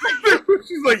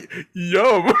 She's like,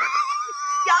 yum.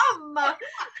 yum.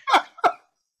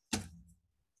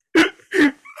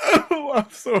 I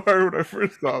laughed so hard when I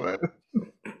first saw that.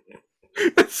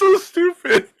 It's so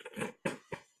stupid.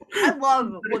 I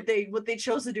love what they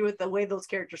chose to do with the way those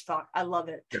characters talk. I love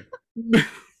it.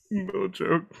 No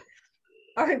joke.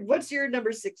 All right, what's your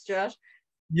number 6, Josh?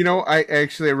 You know, I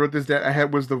wrote this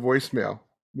down. Was the voicemail.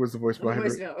 Was the voicemail.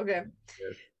 Voicemail, okay.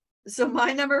 Yes. So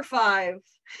my number 5.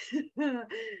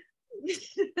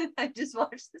 I just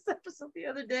watched this episode the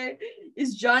other day.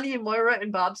 Is Johnny and Moira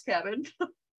in Bob's cabin.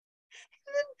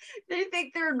 They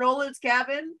think they're in Roland's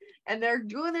cabin and they're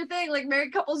doing their thing like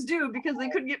married couples do because they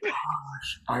couldn't get. Gosh,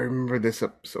 I remember this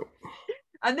episode.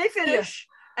 And they finish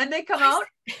and they come out,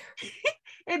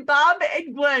 and Bob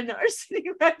and Gwen are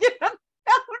sitting right there on the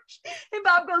couch. And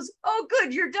Bob goes, "Oh,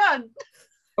 good, you're done."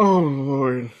 Oh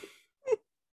Lord. And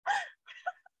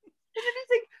then he's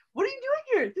like, "What are you doing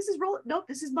here? This is Roland. Nope,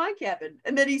 this is my cabin."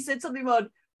 And then he said something about,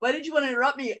 "Why did you want to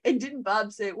interrupt me?" And didn't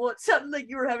Bob say, "Well, it sounded like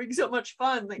you were having so much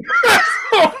fun." Like,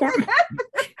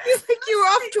 he's like, "You were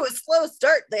off to a slow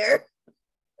start there."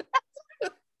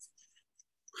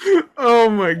 Oh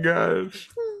my gosh.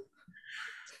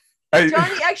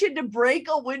 Johnny actually had to break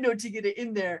a window to get it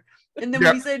in there. And then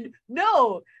when he said,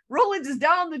 "No, Roland's is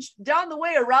down the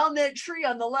way around that tree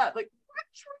on the left." Like, what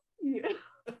tree?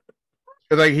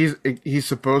 Like he's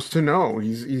supposed to know.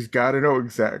 He's got to know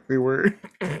exactly where.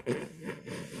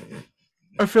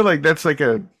 I feel like that's like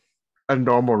a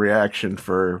normal reaction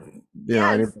for know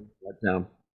anything in that town.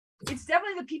 It's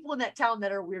definitely the people in that town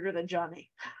that are weirder than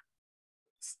Johnny.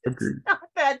 Agreed.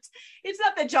 It's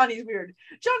not that Johnny's weird.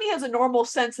 Johnny has a normal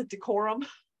sense of decorum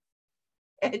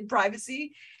and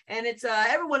privacy, and it's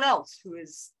everyone else who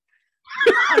is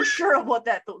unsure of what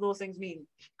those things mean.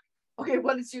 Okay,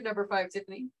 what is your number 5,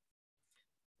 Tiffany?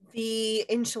 The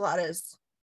enchiladas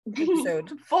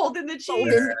episode. Fold in the cheese. Fold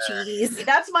in the cheese.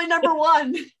 That's my number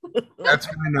 1. That's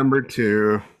my number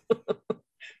 2.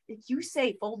 If you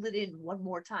say fold it in one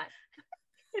more time.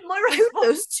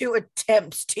 Those 2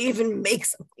 attempts to even make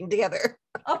something together.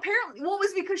 Apparently, well, it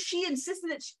was because she insisted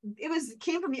that it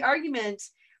came from the argument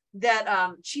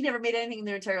that she never made anything in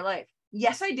their entire life.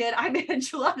 Yes, I did. I made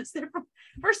enchiladas.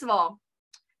 First of all,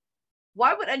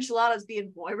 why would enchiladas be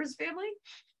in Moira's family?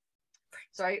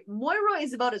 Sorry, Moira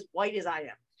is about as white as I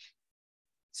am.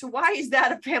 So why is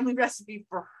that a family recipe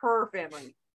for her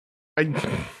family?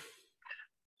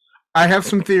 I have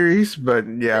some theories, but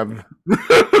yeah.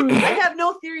 I have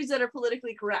no theories that are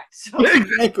politically correct. So.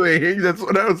 Exactly. That's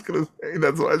what I was gonna say.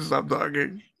 That's why I stopped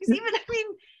talking.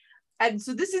 And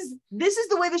so this is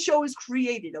the way the show is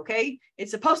created, okay?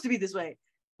 It's supposed to be this way.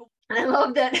 And I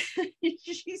love that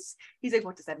he's like,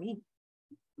 "What does that mean?"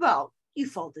 "Well, you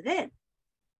fold it in."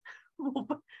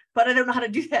 "But I don't know how to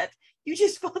do that." "You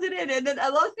just fold it in." And then I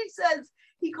love what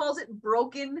he calls it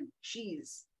broken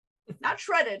cheese, not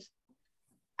shredded.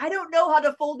 "I don't know how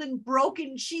to fold in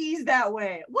broken cheese that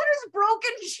way." What is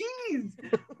broken cheese?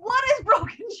 What is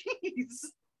broken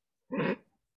cheese?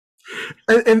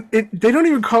 And they don't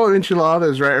even call it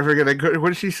enchiladas, right? I forget. Like, what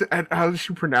did she say? How did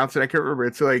she pronounce it? I can't remember.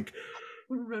 It's like,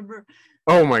 remember.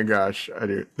 Oh my gosh, I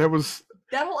do.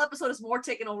 That whole episode is more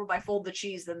taken over by fold the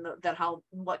cheese than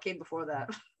what came before that.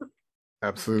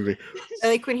 Absolutely. I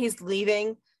like when he's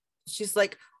leaving, she's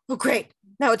like, "Oh great,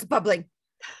 now it's bubbling."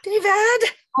 "David,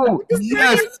 what does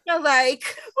brains smell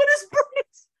like?" What is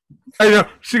brains? I know.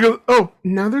 She goes, "Oh,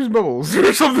 now there's bubbles,"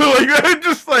 or something like that.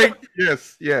 Just like,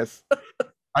 yes.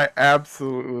 I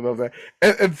absolutely love that.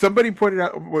 And somebody pointed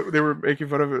out, they were making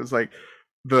fun of it, was like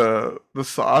the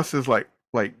sauce is like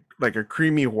a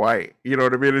creamy white. You know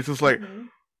what I mean? It's just like,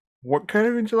 what kind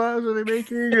of enchiladas are they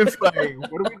making? It's like,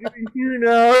 what are we doing here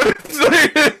now? It's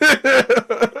like,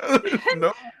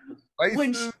 no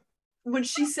spices. When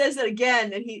she says says it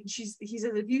again, and he says,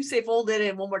 if you say fold it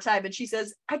in one more time, and she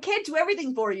says, I can't do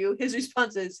everything for you. His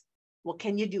response is, well,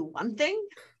 can you do one thing?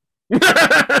 It's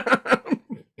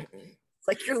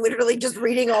like you're literally just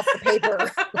reading off the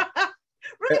paper.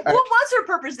 Really, what was her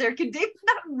purpose there? Can David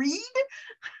not read?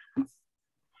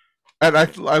 And I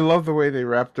love the way they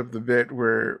wrapped up the bit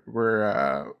where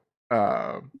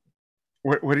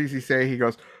what does he say? He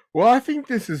goes, well, I think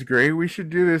this is great. We should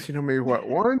do this, maybe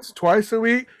once, twice a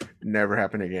week. Never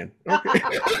happen again. Okay.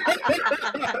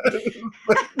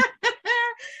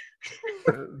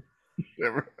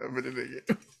 Never happen again.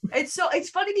 It's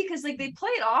funny because like they play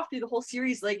it off through the whole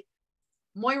series. Like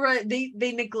Moira, they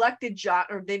neglected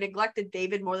they neglected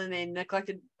David more than they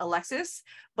neglected Alexis,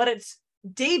 but it's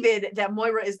David that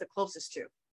Moira is the closest to.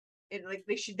 And like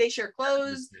they share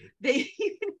clothes. They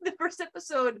in the first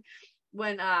episode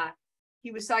when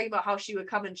he was talking about how she would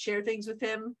come and share things with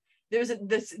him. There was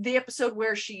the episode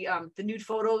where she the nude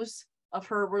photos of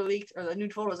her were leaked, or the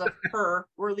nude photos of her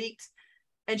were leaked,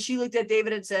 and she looked at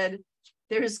David and said,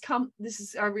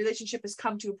 our relationship has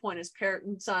come to a point as parent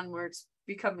and son where it's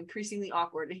become increasingly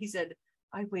awkward. And he said,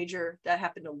 I wager that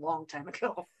happened a long time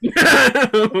ago.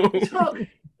 So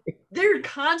they're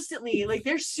constantly like,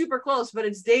 they're super close, but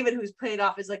it's David who's played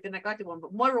off as like the neglected one.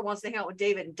 But Moira wants to hang out with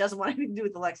David and doesn't want anything to do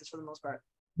with Alexis for the most part.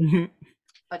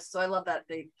 But so I love that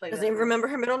they play. Doesn't even remember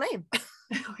her middle name.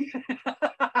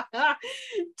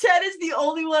 Ted is the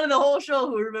only one in the whole show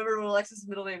who remembered what Alexis'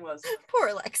 middle name was. Poor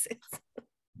Alexis.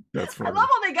 That's funny. I love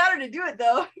how they got her to do it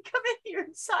though. Come in here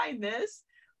and sign this.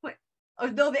 Wait, oh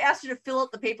no, they asked her to fill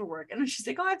out the paperwork, and she's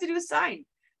like, "All I have to do is sign."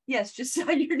 Yes, just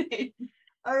sign your name.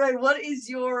 All right, what is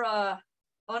your? Oh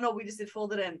no, we just did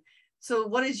fold it in. So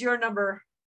what is your number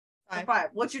 5?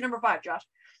 What's your number 5, Josh?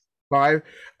 5.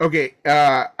 Okay,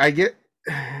 I get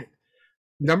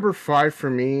number 5 for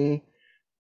me,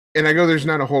 and I go, there's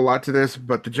not a whole lot to this,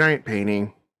 but the giant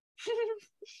painting.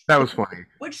 That was funny.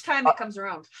 Which time it comes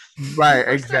around? Right,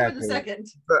 First exactly. Time or the second?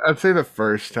 I'd say the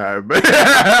first time, but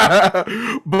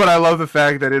but I love the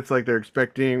fact that it's like they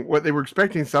were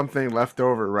expecting something left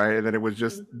over, right? And then it was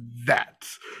just that,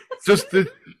 just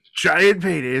the giant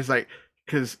painting. It's like,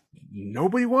 because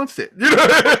nobody wants it.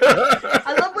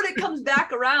 I love when it comes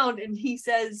back around and he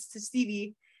says to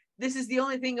Stevie, "This is the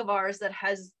only thing of ours that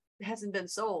hasn't been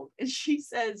sold," and she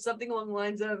says something along the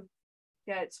lines of,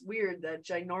 "Yeah, it's weird that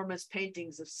ginormous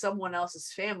paintings of someone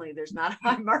else's family, there's not a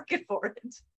high market for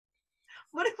it."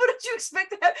 What did you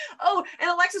expect to have? Oh, and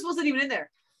Alexis wasn't even in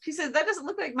there. She says, "That doesn't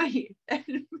look like my..."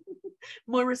 And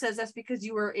Moira says, "That's because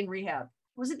you were in rehab."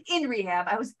 I wasn't in rehab,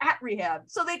 I was at rehab.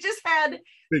 So they just had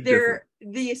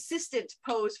the assistant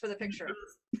pose for the picture.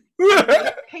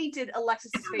 They painted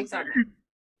Alexis's face on it.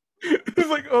 It's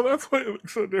like, oh, that's why it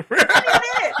looks so different.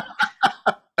 It.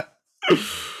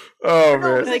 Oh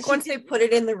No, man! Like once they put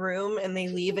it in the room and they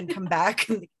leave and come back,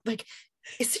 and like,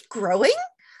 is it growing?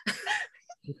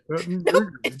 No,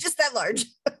 it's just that large.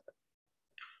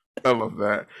 I love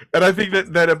that, and I think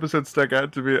that episode stuck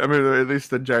out to me. I mean, at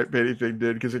least the giant painting thing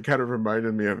did, because it kind of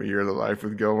reminded me of A Year of the Life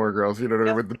with Gilmore Girls. You know what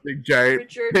I mean, with the big giant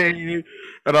Richard. painting,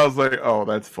 and I was like, oh,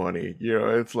 that's funny.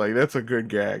 It's like that's a good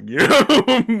gag.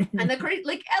 And the great,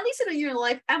 like, at least in A Year in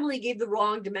Life, Emily gave the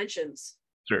wrong dimensions.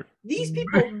 Sure. These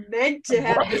people meant to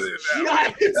have this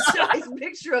giant size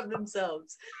picture of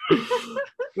themselves.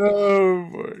 Oh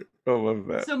boy, I love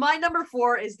that. So my number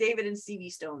 4 is David and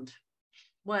Stevie stoned.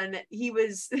 When they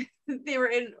were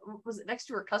in, was it next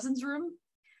to her cousin's room?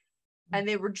 And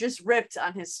they were just ripped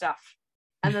on his stuff.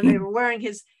 And then they were wearing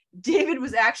David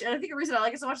was actually, and I think the reason I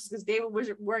like it so much is because David was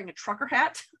wearing a trucker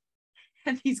hat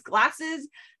and these glasses.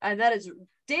 And that is,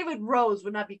 David Rose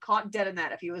would not be caught dead in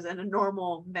that if he was in a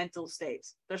normal mental state.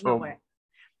 There's no way.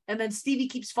 And then Stevie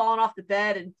keeps falling off the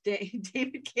bed and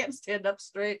David can't stand up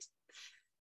straight.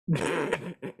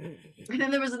 And then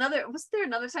there was there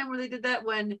another time where they did that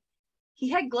when he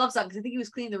had gloves on, because I think he was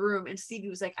cleaning the room, and Stevie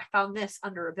was like, "I found this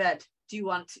under a bed. Do you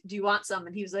want some?"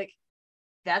 And he was like,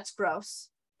 "That's gross.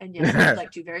 And yes, I'd like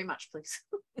to very much, please."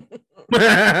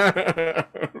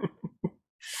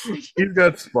 He's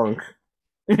got spunk.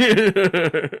 All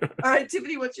right,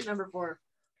 Tiffany, what's your number 4?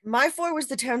 My 4 was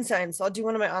the town sign, so I'll do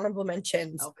one of my honorable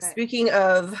mentions. Okay. Speaking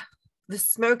of the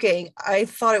smoking, I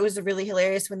thought it was really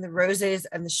hilarious when the Roses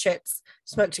and the Shits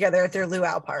smoked together at their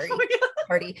luau party.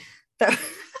 That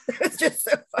was just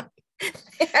so funny.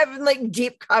 They're having like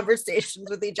deep conversations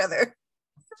with each other.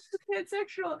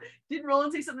 Pansexual. Didn't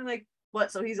Roland say something like,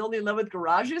 "What? So he's only in love with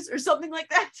garages," or something like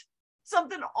that?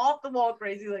 Something off the wall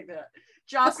crazy like that.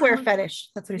 Jocelyn, queer fetish.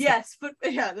 That's what he said. Yes, but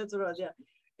yeah, that's what it was. Yeah.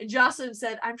 And Jocelyn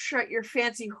said, "I'm sure at your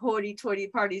fancy hoity-toity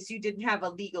parties you didn't have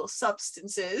illegal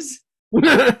substances." Oh,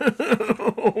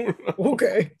 no.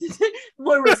 Okay.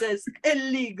 Moira says,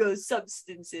 illegal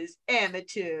substances,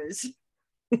 amateurs.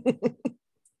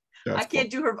 I can't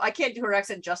do her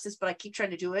accent justice, but I keep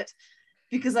trying to do it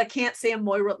because I can't say a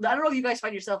Moira. I don't know if you guys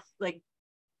find yourself like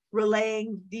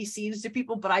relaying these scenes to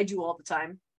people, but I do all the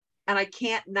time. And I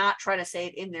can't not try to say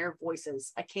it in their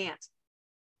voices. I can't.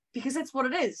 Because that's what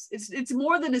it is. It's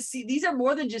more than a scene. These are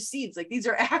more than just scenes. Like these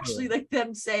are actually like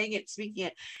them saying it, speaking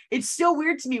it. It's still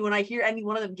weird to me when I hear any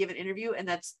one of them give an interview and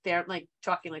they're like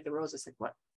talking like the Roses. Like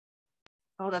what?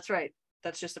 Oh, that's right.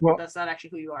 That's just that's not actually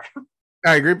who you are.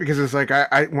 I agree because it's like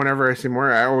I whenever I see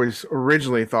Moira, I always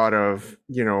originally thought of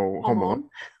Home Alone.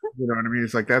 You know what I mean?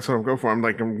 It's like that's what I'm going for. I'm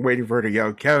like I'm waiting for her to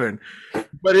yell Kevin,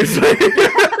 but it's like,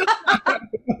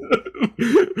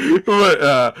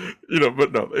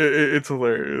 but no, it's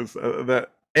hilarious that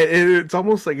it's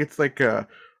almost like it's like a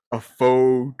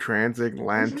faux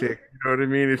transatlantic. You know what I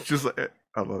mean? It's just like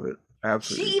I love it.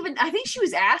 Absolutely. I think she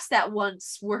was asked that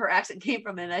once where her accent came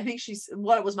from, and I think she's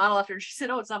what it was modeled after. She said,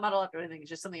 "Oh, it's not modeled after anything. It's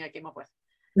just something I came up with."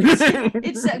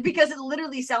 It's because it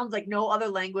literally sounds like no other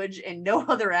language and no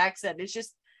other accent. It's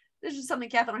just there's just something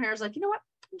Catherine O'Hara's like, you know what?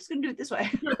 I'm just gonna do it this way.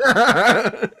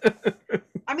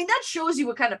 I mean, that shows you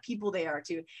what kind of people they are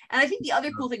too. And I think the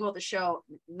other cool thing about the show,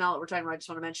 now that we're talking about, I just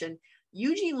want to mention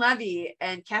Eugene Levy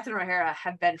and Catherine O'Hara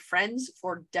have been friends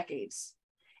for decades.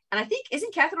 And I think,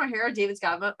 isn't Catherine O'Hara David's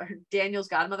godmother, or Daniel's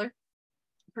godmother?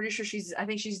 I'm pretty sure I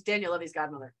think she's Daniel Levy's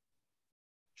godmother.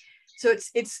 So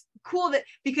it's cool that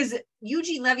because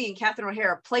Eugene Levy and Catherine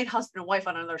O'Hara played husband and wife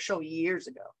on another show years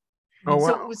ago. Oh, wow.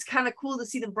 So it was kind of cool to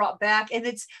see them brought back. And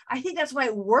I think that's why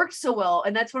it worked so well.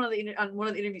 And that's on one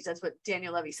of the interviews, that's what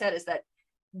Daniel Levy said, is that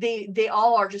they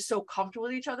all are just so comfortable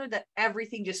with each other that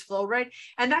everything just flowed right.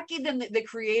 And that gave them the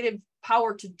creative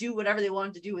power to do whatever they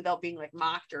wanted to do without being like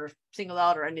mocked or singled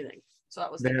out or anything. So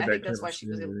that was, I think that's why she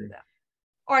was able to do that.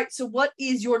 All right. So what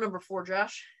is your number 4,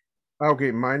 Josh?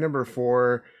 Okay. My number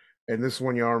 4, and this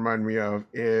one y'all remind me of,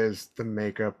 is the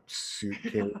makeup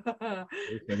suitcase.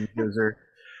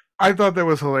 I thought that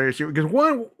was hilarious because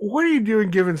what are you doing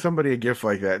giving somebody a gift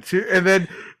like that? And then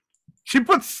she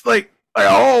puts like a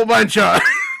whole bunch on.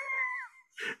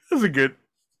 It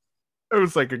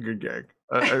was like a good gag.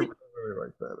 I really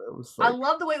like that. It was like, I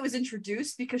love the way it was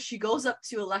introduced because she goes up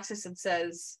to Alexis and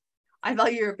says, I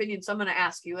value your opinion, so I'm going to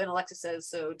ask you. And Alexis says,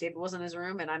 so David was in his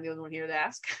room and I'm the only one here to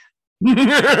ask. And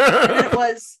then it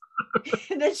was,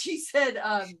 and then she said,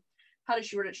 how did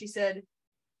she word it? She said,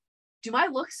 do my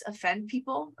looks offend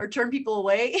people or turn people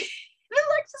away? And then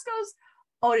Alexis goes,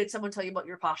 oh, did someone tell you about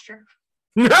your posture?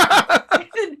 And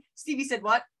then Stevie said,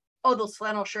 what? Oh, those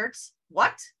flannel shirts.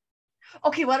 What?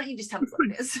 Okay, why don't you just tell me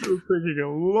what it is? It's taking a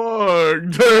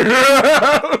long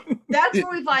time. That's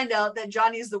where we find out that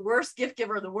Johnny is the worst gift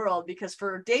giver in the world because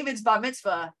for David's bar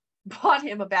mitzvah, bought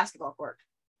him a basketball court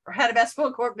or had a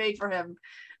basketball court made for him.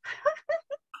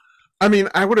 I mean,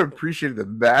 I would have appreciated the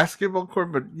basketball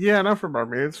court, but yeah, not for bar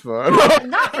mitzvah.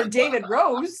 Not for David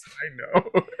Rose.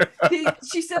 I know.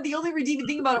 She said the only redeeming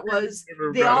thing about it was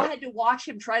they all had to watch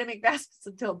him try to make baskets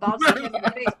until it bounced on him in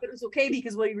the face, but it was okay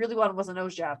because what he really wanted was a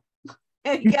nose job.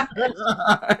 And he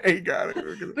got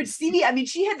it. But Stevie, I mean,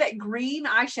 she had that green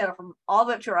eyeshadow from all the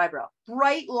way up to her eyebrow,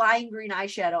 bright lime green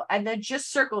eyeshadow, and then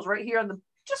just circles right here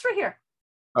just right here.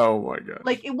 Oh my god!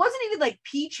 Like it wasn't even like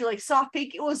peach or like soft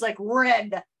pink; it was like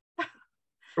red.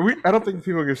 I don't think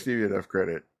people give Stevie enough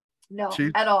credit. No,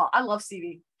 at all. I love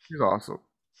Stevie. She's awesome.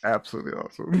 Absolutely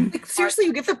awesome. Like, seriously,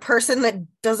 you get the person that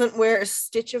doesn't wear a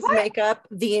stitch of makeup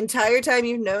the entire time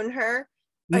you've known her.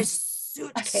 A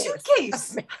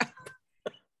suitcase.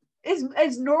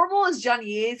 As normal as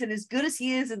Johnny is and as good as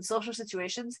he is in social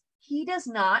situations, he does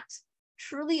not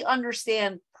truly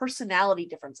understand personality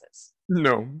differences.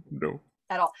 No.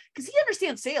 At all. Because he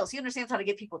understands sales. He understands how to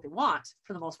get people what they want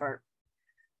for the most part.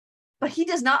 But he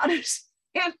does not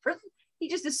understand. He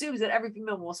just assumes that every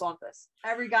female must want this.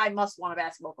 Every guy must want a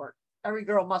basketball court. Every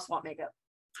girl must want makeup.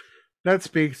 That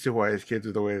speaks to why his kids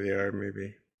are the way they are,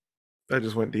 maybe. I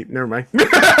just went deep. Never mind.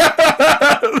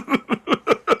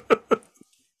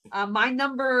 My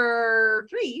number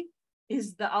 3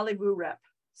 is the Allez-vous rep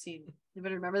scene.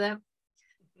 Anybody remember that?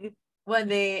 When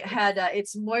they had,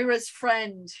 it's Moira's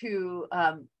friend who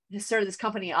has started this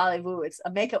company, Allez-vous. It's a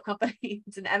makeup company.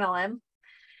 It's an MLM.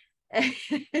 And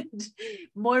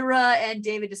Moira and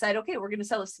David decide, okay, we're going to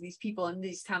sell this to these people in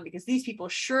this town because these people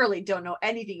surely don't know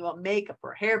anything about makeup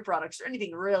or hair products or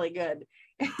anything really good.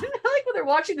 And I like when they're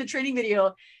watching the training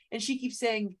video and she keeps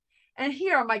saying, and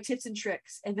here are my tips and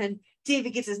tricks. And then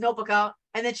David gets his notebook out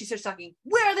and then she starts talking,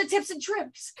 where are the tips and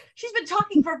tricks? She's been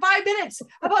talking for 5 minutes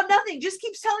about nothing, just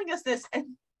keeps telling us this. And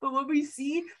But when we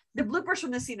see the bloopers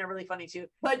from this scene are really funny too.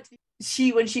 But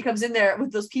when she comes in there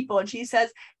with those people and she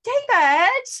says,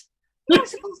 David, you're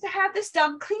supposed to have this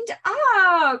done cleaned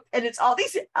up. And it's all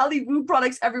these Ali Wu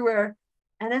products everywhere.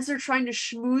 And as they're trying to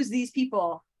schmooze these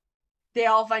people, they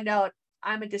all find out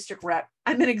I'm a district rep.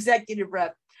 I'm an executive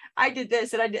rep. I did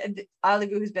this and I did. Ali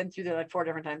Wu has been through there like 4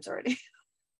 different times already.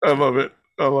 I love it.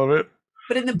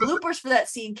 But in the bloopers for that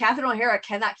scene, Catherine O'Hara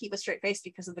cannot keep a straight face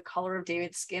because of the color of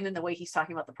David's skin and the way he's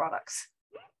talking about the products.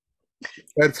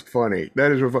 That's funny.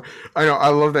 That is real fun. I know. I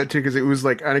love that too because it was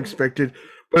like unexpected.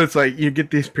 But it's like you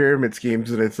get these pyramid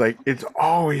schemes and it's like it's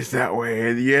always that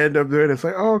way. And you end up doing it's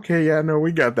like, oh, okay, yeah, no,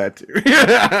 we got that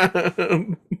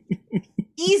too.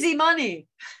 Easy money.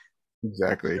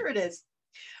 Exactly. Sure it is.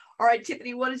 All right,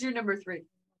 Tiffany, what is your number 3?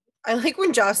 I like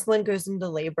when Jocelyn goes into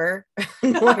labor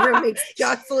and Moira makes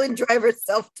Jocelyn drive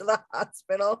herself to the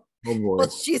hospital while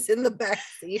she's in the back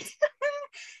seat.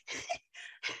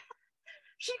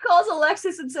 She calls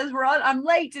Alexis and says, I'm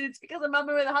late and it's because I'm on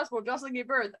my way to the hospital. Jocelyn gave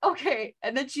birth. Okay.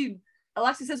 And then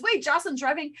Alexis says, wait, Jocelyn's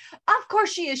driving? Of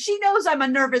course she is. She knows I'm a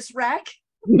nervous wreck.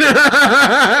 You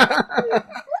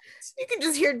can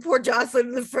just hear poor Jocelyn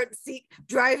in the front seat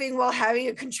driving while having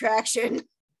a contraction.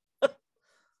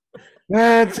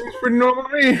 That's it for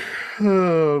normally.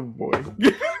 Oh boy.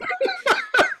 That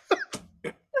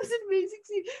was an amazing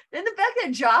scene. And the fact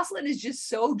that Jocelyn is just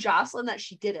so Jocelyn that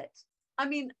she did it. I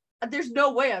mean, there's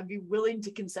no way I'd be willing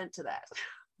to consent to that.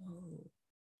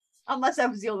 Unless I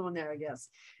was the only one there, I guess.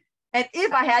 And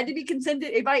if I had to be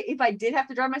consented, if I did have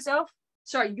to drive myself,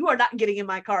 sorry, you are not getting in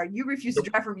my car. You refuse to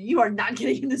drive for me. You are not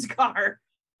getting in this car.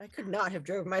 I could not have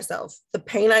drove myself. The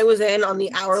pain I was in on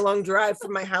the hour-long drive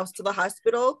from my house to the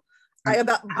hospital, I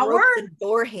about broke the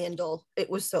door handle. It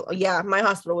was so, yeah, my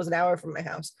hospital was an hour from my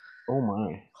house. Oh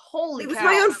my. Holy It was cow.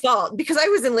 my own fault because I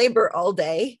was in labor all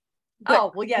day.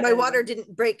 Oh, well, yeah. My water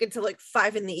didn't break until like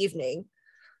 5 p.m.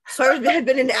 So I had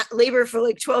been in labor for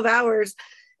like 12 hours.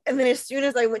 And then as soon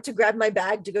as I went to grab my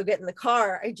bag to go get in the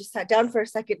car, I just sat down for a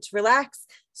second to relax,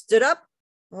 stood up.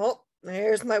 Oh,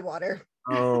 there's my water.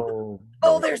 Oh.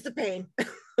 Oh, there's the pain.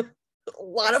 A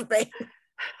lot of pain.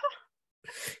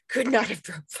 Could not have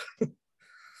drove. I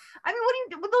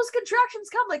mean, when those contractions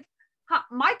come, like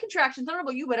my contractions, I don't know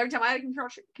about you, but every time I had a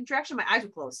contraction, my eyes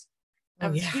would close. I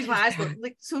would squeeze my eyes closed.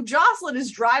 Like, so Jocelyn is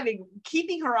driving,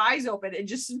 keeping her eyes open and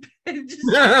just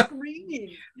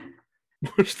screaming.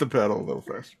 Push the pedal a little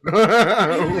fast. It would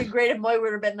have been great if Moy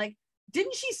would have been like,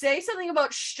 didn't she say something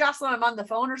about Jocelyn, I'm on the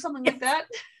phone or something like that?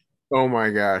 Oh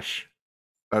my gosh.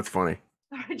 That's funny.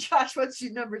 All right, Josh, what's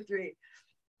your number 3?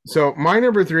 So my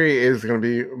number 3 is going to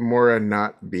be Moira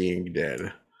not being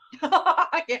dead.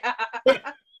 Yeah.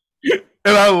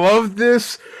 And I love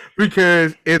this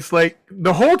because it's like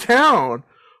the whole town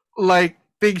like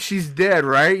thinks she's dead,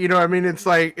 right? You know, I mean, it's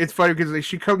like it's funny because like,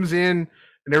 she comes in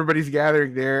and everybody's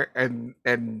gathering there,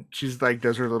 and she's like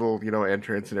does her little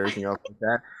entrance and everything else like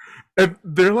that, and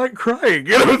they're like crying.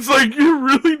 It's like you're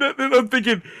really not. And I'm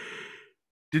thinking,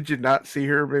 did you not see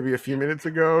her maybe a few minutes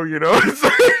ago? It's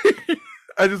like,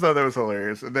 I just thought that was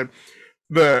hilarious, and then.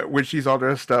 When she's all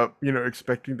dressed up,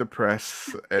 expecting the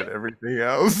press and everything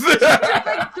else. It took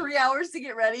like 3 hours to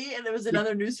get ready, and there was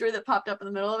another news story that popped up in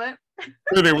the middle of it.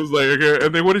 And it was like, okay,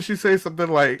 and then what did she say? Something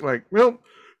like, well,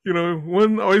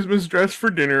 one always misdressed for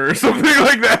dinner or something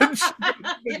like that.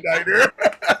 Diner.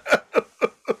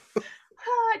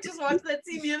 I just watched that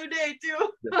scene the other day too.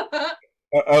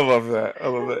 I love that.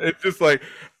 It's just like,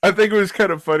 I think it was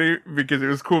kind of funny because it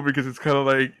was cool because it's kind of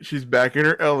like she's back in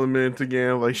her element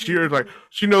again. Like she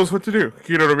knows what to do.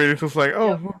 You know what I mean? It's just like,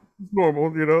 oh, it's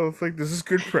normal. It's like, this is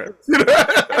good prep. And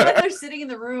then they're sitting in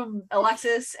the room,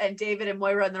 Alexis and David and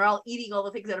Moira, and they're all eating all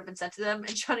the things that have been sent to them.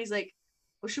 And Johnny's like,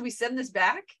 well, should we send this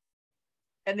back?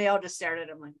 And they all just stared at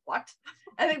him like, what?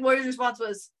 I think Moira's response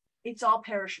was, it's all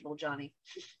perishable, Johnny.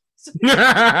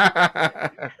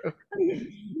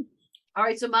 All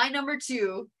right, so my number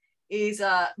 2 is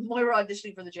Moira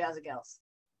auditioning for the Jazzy Gals.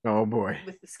 Oh boy.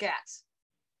 With the Scats.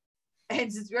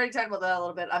 And since we already talked about that a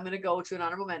little bit, I'm going to go to an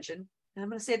honorable mention. And I'm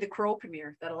going to say the Crow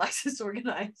premiere that Alexis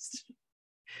organized.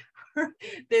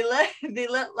 they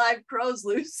let live crows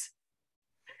loose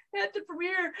at the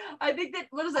premiere. I think that,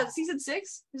 what is that, season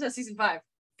 6? Or is that season 5?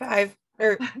 5.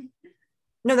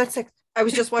 No, that's 6. I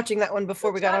was just watching that one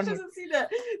before we got on here.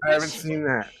 I haven't seen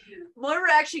that.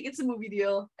 Moira actually gets a movie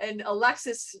deal, and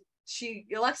Alexis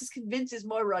convinces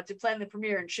Moira to plan the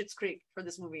premiere in Schitt's Creek for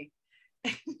this movie.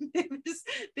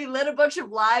 They let a bunch of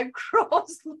live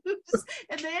crows loose,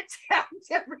 and they attacked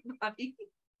everybody.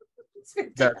 It's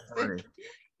fantastic. That's funny.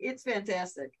 It's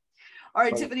fantastic. All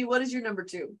right, Tiffany, what is your number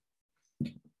 2?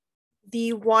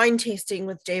 the wine tasting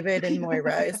with David and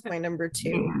Moira is my number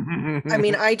 2. I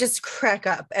mean, I just crack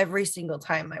up every single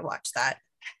time I watch that.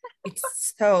 It's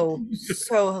so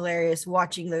hilarious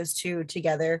watching those two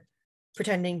together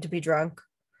pretending to be drunk.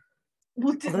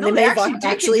 Well, Although they may have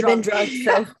actually been drunk.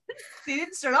 So they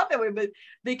didn't start out that way, but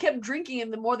they kept drinking,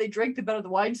 and the more they drank, the better the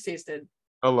wines tasted.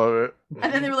 I love it.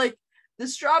 And then they were like, the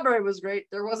strawberry was great.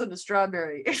 There wasn't a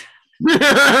strawberry.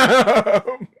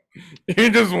 He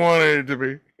just wanted it to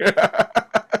be.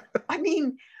 I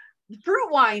mean,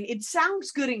 fruit wine, it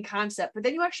sounds good in concept, but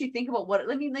then you actually think about what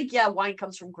I mean, like, yeah, wine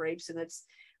comes from grapes, and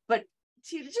but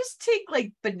to just take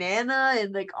like banana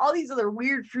and like all these other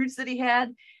weird fruits that he had,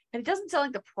 and it doesn't sound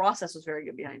like the process was very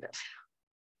good behind it.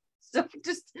 So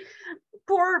just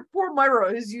poor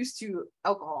Moira is used to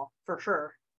alcohol for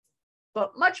sure,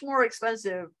 but much more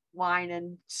expensive wine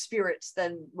and spirits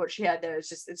than what she had there.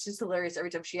 It's just hilarious every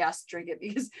time she asked to drink it,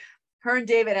 because her and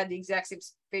David had the exact same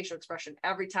facial expression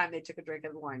every time they took a drink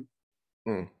of the wine.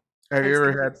 Have you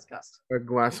ever had a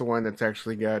glass of wine that's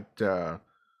actually got that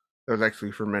was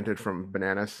actually fermented from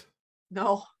bananas?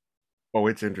 No. Oh,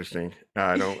 it's interesting.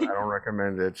 I don't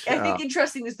recommend it. I think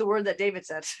interesting is the word that David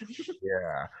said.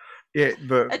 Yeah.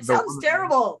 It sounds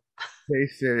terrible.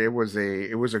 Tasted it was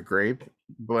a grape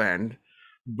blend,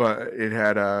 but it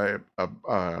had a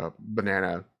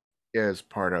banana as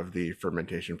part of the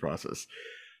fermentation process.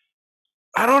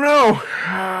 I don't know.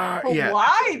 Yeah.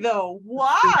 Why though?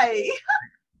 Why?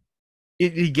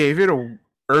 He gave it a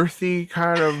earthy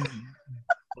kind of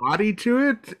body to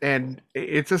it, and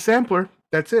it's a sampler.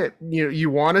 That's it. You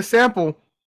want a sample.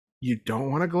 You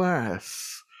don't want a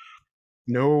glass.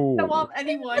 No. I don't want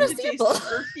anyone to taste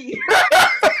earthy.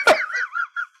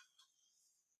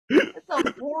 It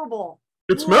sounds horrible.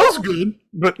 It smells good,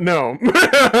 but no. Wasn't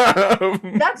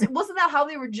that how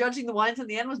they were judging the wines in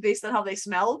the end? Was based on how they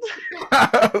smelled?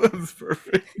 That's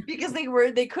perfect. Because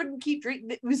they couldn't keep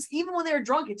drinking. It was, even when they were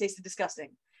drunk, it tasted disgusting.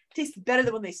 It tasted better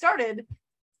than when they started,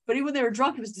 but even when they were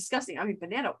drunk, it was disgusting. I mean,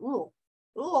 banana. Ooh.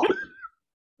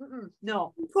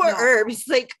 No. Poor Herb. He's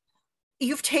like,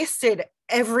 you've tasted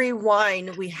every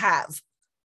wine we have,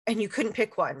 and you couldn't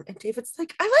pick one. And David's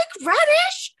like, I like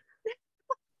radish.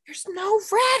 There's no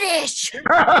radish.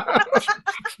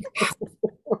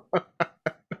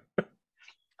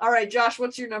 All right, Josh,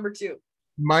 what's your number 2?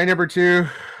 My number 2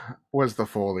 was the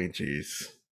folding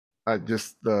cheese. I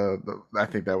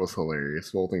think that was hilarious.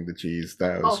 Folding the cheese.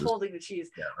 Folding the cheese.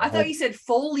 Yeah, I thought you said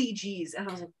Foley cheese, and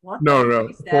I was like, what? No,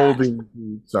 folding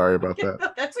cheese. Sorry about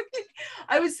that. That's okay.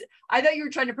 I thought you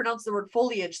were trying to pronounce the word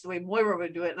foliage the way Moira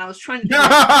would do it, and I was trying to do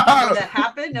that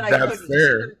happened, and I couldn't. That's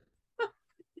fair.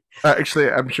 Actually,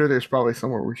 I'm sure there's probably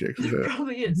somewhere where she actually said it.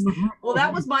 Probably is. Well,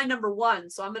 that was my number 1,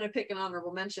 so I'm going to pick an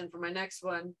honorable mention for my next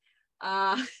one.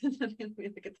 Let me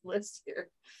look at the list here.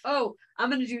 Oh, I'm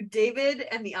going to do David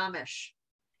and the Amish.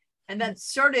 And that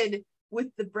started with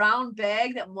the brown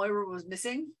bag that Moira was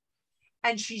missing,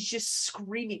 and she's just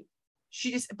screaming.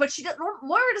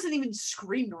 Moira doesn't even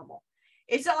scream normal.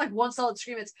 It's not like one solid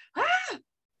scream. It's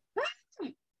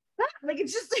like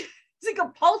it's just it's like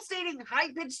a pulsating,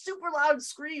 high-pitched, super loud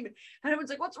scream. And everyone's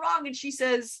like, what's wrong? And she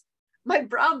says, my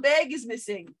brown bag is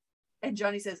missing. And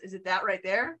Johnny says, is it that right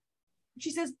there? And she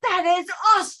says, that is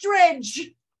ostrich.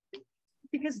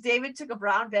 Because David took a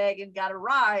brown bag and got a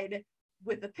ride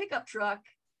with a pickup truck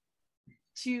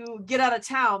to get out of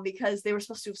town because they were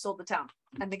supposed to have sold the town.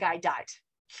 And the guy died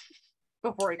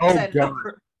before he could send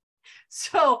over.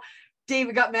 So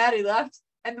David got mad, he left.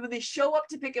 And when they show up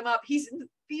to pick him up, he's in the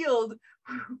field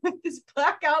with this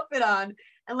black outfit on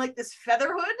and like this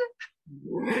feather hood.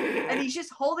 And he's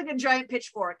just holding a giant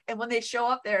pitchfork. And when they show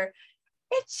up there,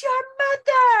 it's your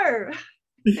mother.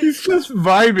 He's just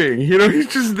vibing. He's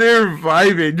just there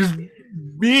vibing, just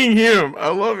being him. I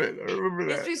love it. I remember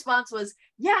that. His response was,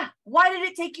 yeah, why did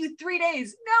it take you 3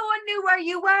 days? No one knew where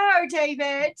you were,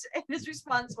 David. And his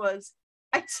response was,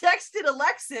 I texted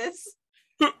Alexis.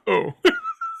 Oh.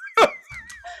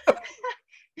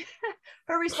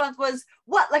 Her response was,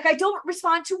 what? Like, I don't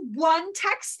respond to one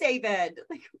text, David.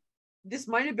 Like, this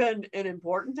might have been an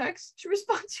important text to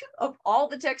respond to. Of all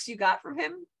the texts you got from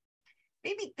him,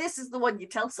 maybe this is the one you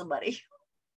tell somebody.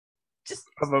 Just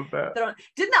I love that.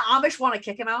 Didn't the Amish want to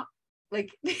kick him out?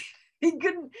 Like, they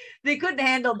couldn't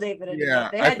handle David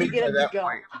anymore. They had to get him to go.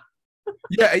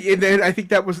 Yeah, and then I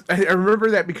think I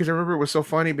remember that because I remember it was so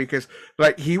funny because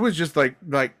like he was just like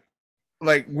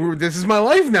this is my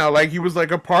life now. Like he was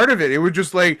like a part of it. It was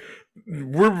just like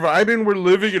we're vibing, we're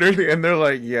living and everything. And they're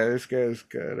like, yeah, this guy's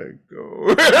gotta go.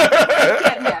 We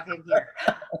can't have him here.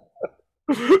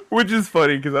 Which is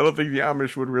funny because I don't think the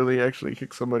Amish would really actually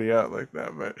kick somebody out like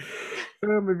that, but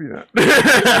maybe not.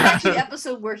 There's actually an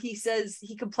episode where he says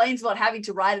he complains about having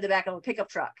to ride in the back of a pickup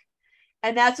truck.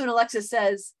 And that's when Alexis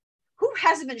says, who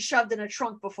hasn't been shoved in a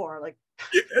trunk before? Like,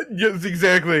 yes,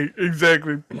 exactly.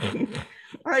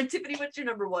 All right, Tiffany, what's your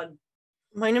number one?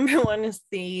 My number one is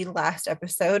the last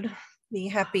episode, the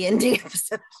happy ending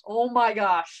episode. Oh my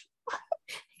gosh.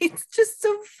 It's just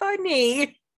so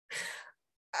funny.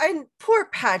 And poor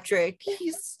Patrick,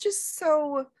 he's just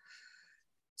so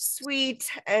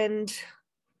sweet and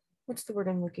what's the word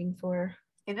I'm looking for?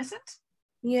 Innocent?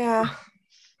 Yeah.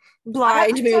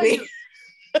 Blind, maybe.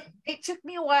 It took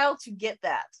me a while to get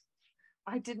that.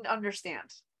 I didn't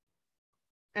understand.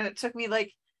 And it took me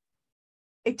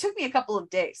a couple of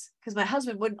days because my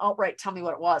husband wouldn't outright tell me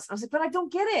what it was. I was like, but I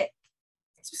don't get it.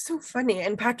 It's just so funny.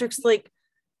 And Patrick's like,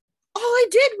 all I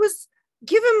did was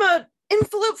give him an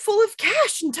envelope full of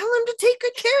cash and tell him to take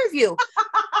good care of you.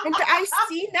 And I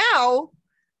see now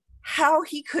how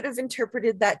he could have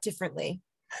interpreted that differently.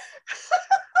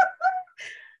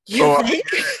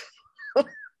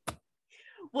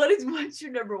 What's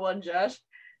your number one, Josh?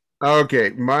 Okay,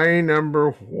 my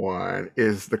number one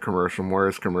is the commercial,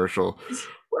 Morris commercial.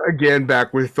 Again,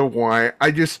 back with the wine.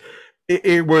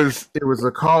 It was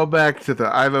a callback to the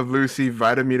I Love Lucy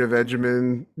Vitamina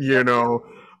Vegemin,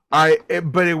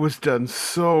 but it was done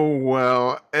so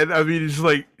well. And I mean, it's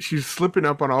like she's slipping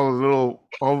up on all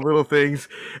the little things.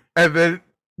 And then,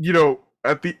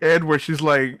 at the end where she's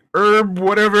like, herb,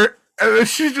 whatever, and then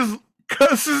she just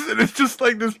cusses, and it's just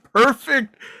like this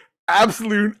perfect,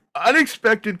 absolute,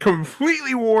 unexpected,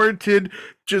 completely warranted,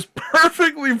 just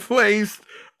perfectly placed.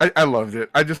 I loved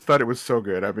it. I just thought it was so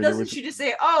good. I mean, doesn't she just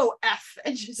say, "Oh, F,"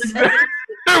 and just say it?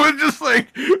 It was just like,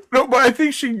 no, but I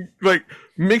think she like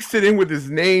mixed it in with his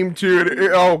name too.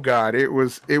 Oh God, it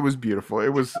was beautiful. It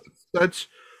was such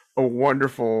a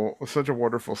wonderful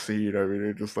scene. I mean,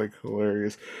 it just like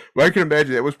hilarious. But I can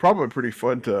imagine it was probably pretty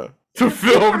fun to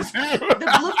film.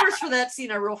 The bloopers for that scene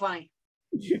are real funny.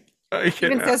 She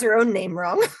even says her own name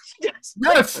wrong.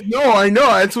 Yes, no, I know.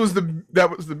 That was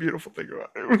the beautiful thing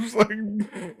about it. It was like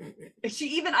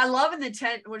I love in the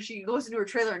tent when she goes into her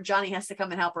trailer and Johnny has to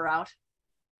come and help her out.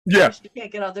 Yeah. She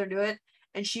can't get out there and do it.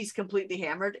 And she's completely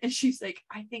hammered. And she's like,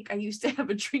 I think I used to have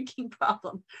a drinking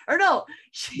problem. Or no,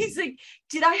 she's like,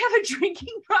 did I have a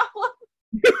drinking problem?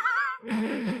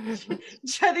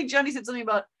 I think Johnny said something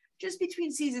about just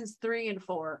between seasons 3 and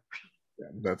 4. Yeah,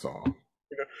 that's all.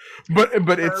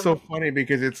 But it's so funny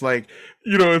because it's like,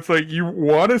 it's like you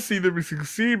want to see them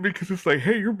succeed because it's like,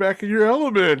 hey, you're back in your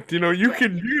element. You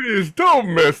can do this.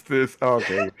 Don't mess this.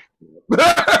 Okay.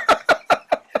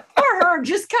 Or her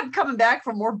just kept coming back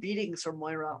for more beatings from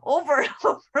Moira over and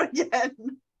over again.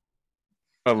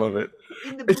 I love it.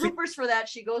 In the bloopers for that,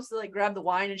 she goes to like grab the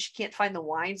wine and she can't find the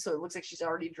wine, so it looks like she's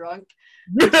already drunk.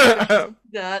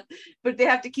 That, but they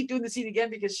have to keep doing the scene again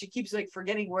because she keeps like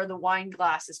forgetting where the wine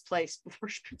glass is placed before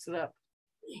she picks it up.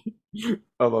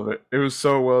 I love it. It was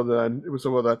so well done.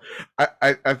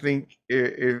 I think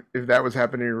if that was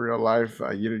happening in real life,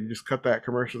 you just cut that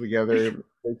commercial together, and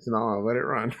all, let it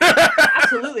run.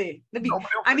 Absolutely.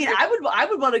 I mean, I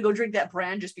would want to go drink that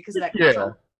brand just because of that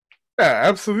commercial. Yeah,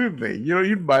 absolutely.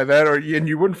 You'd buy that, and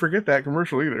you wouldn't forget that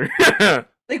commercial either.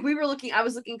 Like I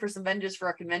was looking for some vendors for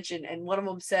our convention, and one of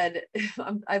them said,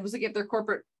 I was looking at their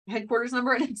corporate headquarters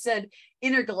number, and it said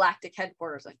intergalactic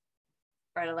headquarters. Like,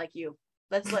 right, I like you.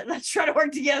 Let's try to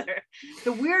work together.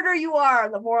 The weirder you are,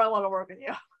 the more I want to work with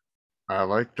you. I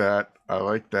like that.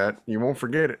 You won't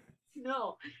forget it.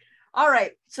 No. All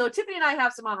right. So Tiffany and I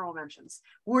have some honorable mentions.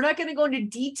 We're not going to go into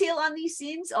detail on these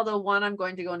scenes, although one I'm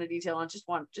going to go into detail on, just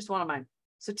one of mine.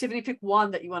 So Tiffany, pick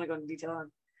one that you want to go into detail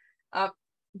on.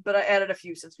 But I added a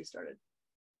few since we started.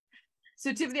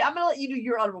 So Tiffany, I'm going to let you do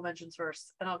your honorable mentions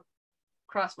first, and I'll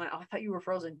cross my. Oh, I thought you were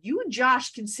frozen. You and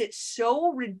Josh can sit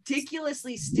so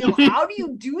ridiculously still. How do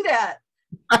you do that?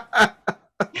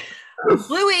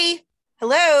 Bluey,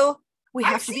 hello. We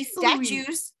have to be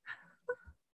statues.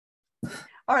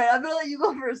 All right, I'm gonna let you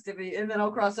go first, Tiffany, and then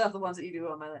I'll cross out the ones that you do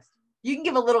on my list. You can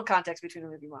give a little context between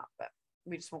them if you want, but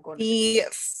we just won't go into the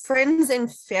Friends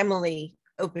and Family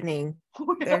opening.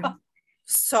 Oh, yeah. Their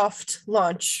soft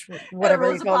launch,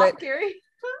 whatever you called it. Carrie.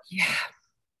 Yeah,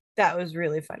 that was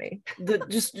really funny.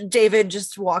 Just David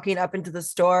just walking up into the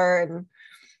store and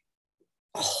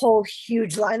a whole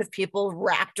huge line of people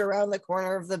wrapped around the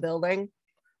corner of the building.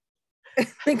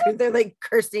 They're like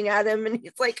cursing at him, and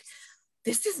he's like,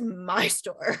 this is my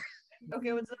store.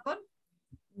 Okay, what's that one?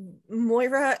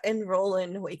 Moira and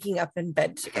Roland waking up in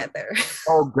bed together.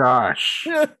 Oh gosh.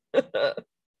 That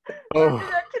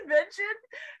convention.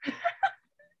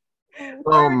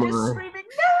 Oh Moira just my. screaming,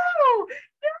 no!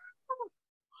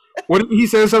 What he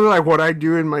says something like, "What I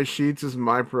do in my sheets is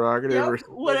my prerogative," or Yep,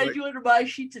 what I something, do under my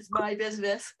sheets is my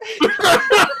business.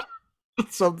 like,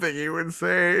 something he would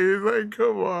say. He's like,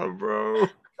 "Come on, bro."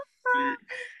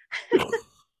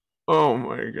 Oh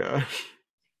my gosh.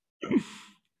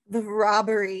 The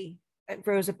robbery at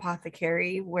Rose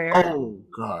Apothecary, where Oh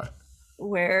god.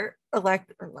 not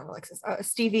Alexis,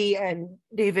 Stevie and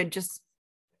David just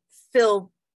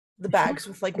fill the bags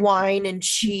with like wine and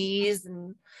cheese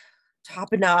and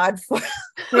tapenade for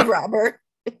the robber.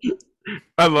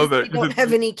 I love They that. don't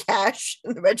have any cash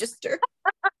in the register.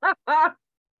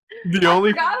 The I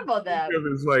only forgot about that.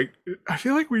 thing is like, I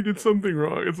feel like we did something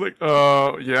wrong. It's like,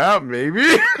 yeah, maybe.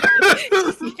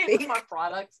 Gave them our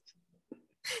products.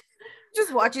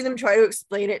 Just watching them try to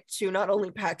explain it to not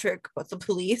only Patrick but the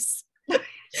police.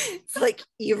 It's like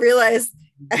you realize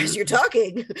as you're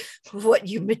talking what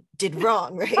you did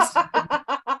wrong, right?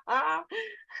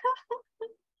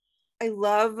 I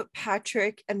love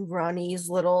Patrick and Ronnie's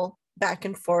little back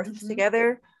and forth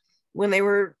together when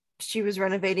she was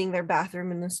renovating their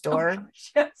bathroom in the store. Oh,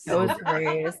 yes. That was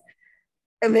hilarious.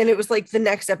 And then it was like the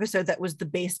next episode that was the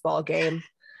baseball game.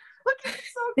 Looking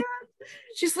so good.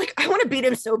 She's like, I want to beat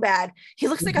him so bad. He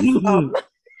looks like a thumb.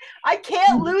 I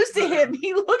can't lose to him.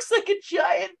 He looks like a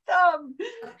giant thumb.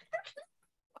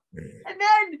 And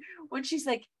then when she's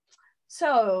like,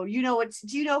 so do you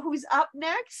know who's up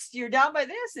next? You're down by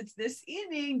this. It's this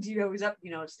inning. Do you know who's up?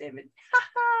 You know, it's David.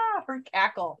 Her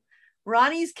cackle.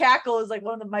 Ronnie's cackle is like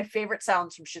one of my favorite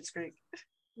sounds from Schitt's Creek.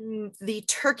 The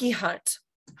turkey hunt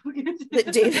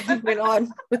that David went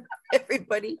on with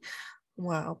everybody.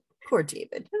 Wow, poor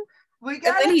David. And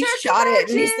then he shot it,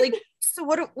 and he's like, so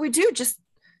what do we do? Just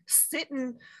sit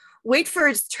and wait for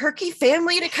his turkey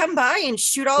family to come by and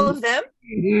shoot all of them?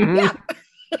 Yeah.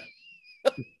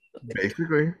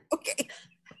 Basically. Okay.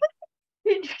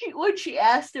 When she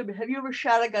asked him, have you ever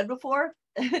shot a gun before?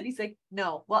 And he's like,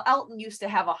 no. Well, Elton used to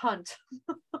have a hunt.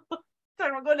 So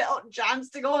we're going to Elton John's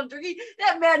to go on turkey.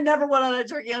 That man never went on a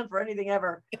turkey hunt for anything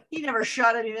ever. He never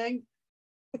shot anything.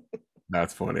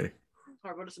 That's funny.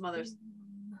 Or go to some others.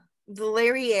 The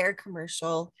Larry Air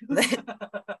commercial that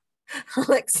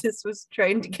Alexis was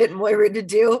trying to get Moira to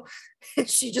do.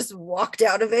 She just walked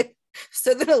out of it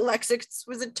so that Alexis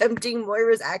was attempting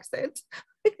Moira's accent.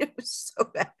 It was so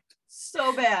bad.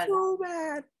 So bad. So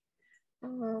bad.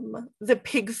 The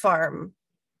pig farm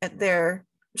at their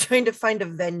trying to find a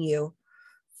venue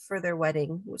for their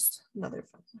wedding was another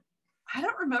fun. I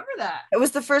don't remember that. It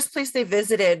was the first place they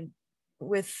visited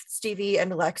with Stevie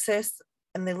and Alexis,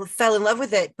 and they fell in love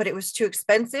with it, but it was too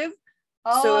expensive.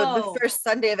 So the first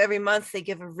Sunday of every month, they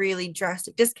give a really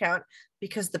drastic discount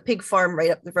because the pig farm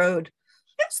right up the road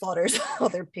slaughters all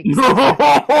their pigs.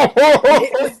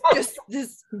 It was just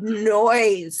this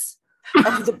noise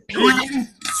of the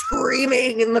pigs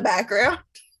screaming in the background.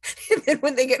 And then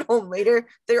when they get home later,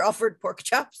 they're offered pork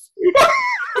chops.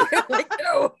 They're like,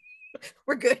 no,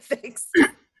 we're good, thanks.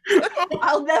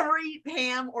 I'll never eat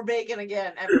ham or bacon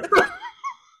again, ever.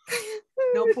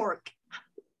 No pork.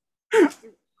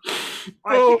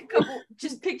 All right,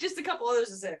 pick just a couple others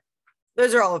to say.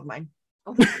 Those are all of mine.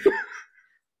 Oh.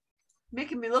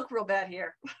 Making me look real bad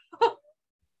here.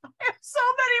 I have so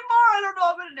many more. I don't know.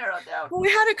 I'm gonna narrow it down. Well, we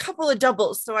had a couple of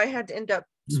doubles, so I had to end up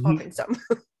swapping some.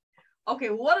 Okay,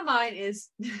 well, one of mine is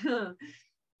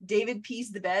David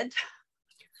pees the bed.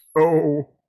 Oh.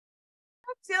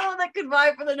 That's the only one that could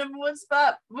vie for the number one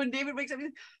spot. When David wakes up, he's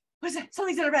like, what's that?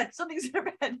 Something's in her bed. Something's in her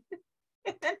bed.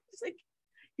 And then he's like,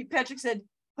 Patrick said,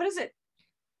 what is it?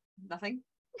 Nothing.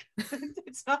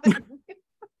 It's nothing.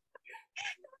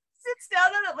 Sits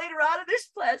down on it later on, and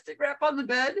there's plastic wrap on the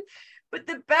bed. But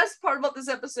the best part about this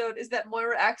episode is that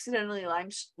Moira accidentally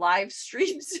live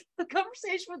streams the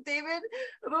conversation with David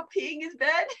about peeing his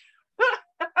bed.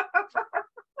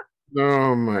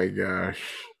 Oh my gosh.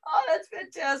 Oh, that's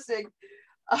fantastic.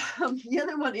 The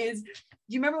other one is, do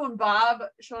you remember when Bob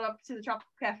showed up to the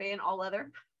Tropical Cafe in all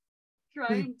leather,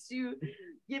 trying to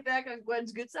get back on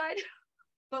Gwen's good side?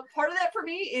 But part of that for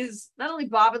me is not only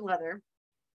Bob and leather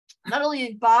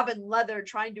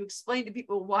trying to explain to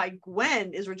people why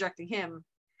Gwen is rejecting him,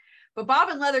 but Bob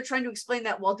and Leather trying to explain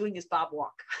that while doing his Bob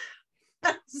walk.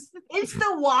 It's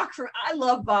the walk I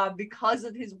love Bob because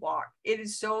of his walk. It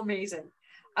is so amazing.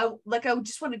 I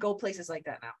just want to go places like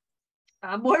that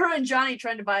now. Moira and Johnny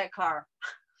trying to buy a car.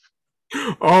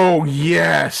 Oh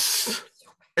yes.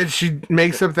 And she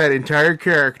makes up that entire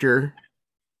character.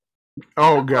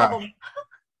 Oh god.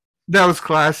 That was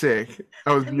classic.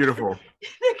 That was beautiful.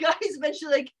 The guy's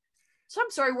eventually like, So I'm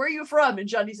sorry, where are you from? And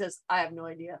Johnny says, I have no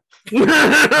idea. And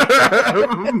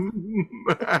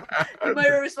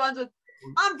Moira responds with,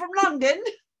 I'm from London.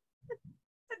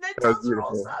 And then tells her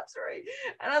whole sob story.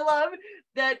 And I love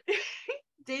that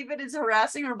David is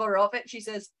harassing her about her outfit. She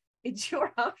says, it's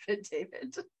your outfit,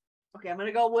 David. Okay, I'm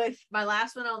gonna go with my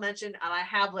last one I'll mention, and I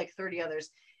have like 30 others.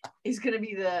 Is gonna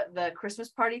be the Christmas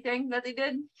party thing that they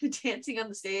did, the dancing on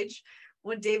the stage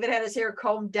when David had his hair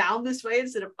combed down this way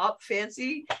instead of up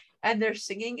fancy, and they're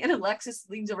singing, and Alexis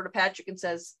leans over to Patrick and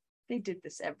says, they did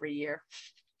this every year.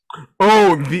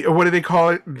 Oh, what do they call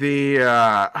it? They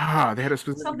had a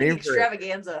specific something name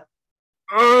extravaganza.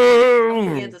 For it. Oh,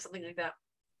 extravaganza, something like that.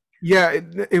 Yeah,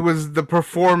 it was the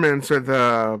performance or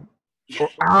the.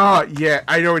 Yeah,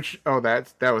 I know.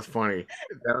 That was funny.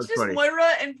 That was just funny.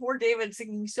 Moira and poor David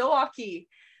singing so off key.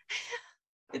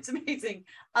 It's amazing.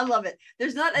 I love it.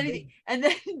 There's not anything. And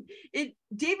then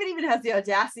David even has the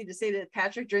audacity to say to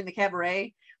Patrick during the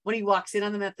cabaret when he walks in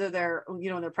on them after they're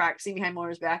practicing behind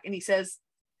Moira's back, and he says,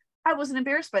 I wasn't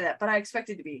embarrassed by that, but I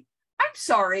expected to be. I'm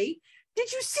sorry.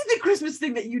 Did you see the Christmas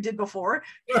thing that you did before?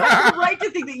 You had the right to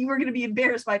think that you were going to be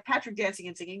embarrassed by Patrick dancing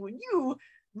and singing when you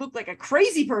look like a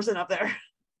crazy person up there.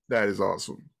 That is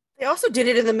awesome. They also did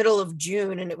it in the middle of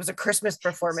June, and it was a Christmas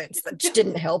performance that just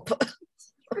didn't help.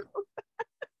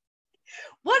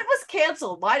 What was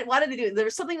canceled? Why did they do it? There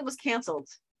was something that was canceled,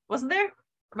 wasn't there?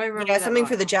 Yeah, something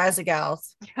for the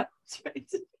Jazzagals. Yeah, that's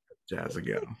right.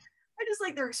 Jazzagal. I just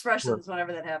like their expressions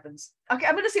whenever that happens. Okay,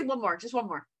 I'm gonna say one more, just one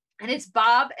more. And it's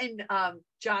Bob and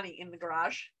Johnny in the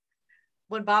garage.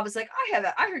 When Bob is like,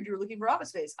 I heard you were looking for office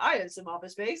space. I had some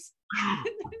office space.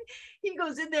 He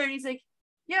goes in there and he's like,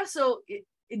 yeah, so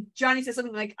Johnny says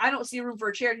something like, I don't see a room for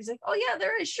a chair. And he's like, oh yeah,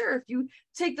 there is. Sure. If you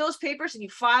take those papers and you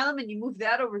file them and you move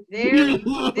that over there, and you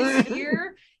move this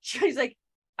here. Johnny's like,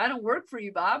 I don't work for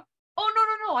you, Bob. Oh,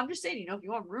 no. I'm just saying, if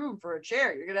you want room for a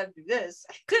chair, you're going to have to do this.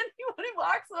 When he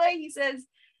walks away, he says,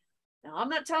 now I'm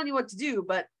not telling you what to do,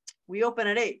 but we open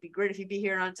at 8. Be great if you'd be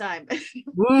here on time.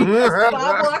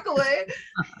 Bob walk away.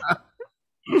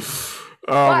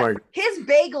 My! His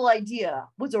bagel idea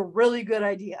was a really good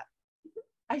idea.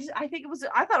 I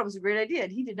thought it was a great idea,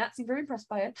 and he did not seem very impressed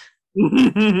by it.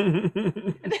 And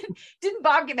then, didn't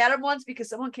Bob get mad at him once because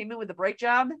someone came in with a brake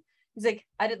job? He's like,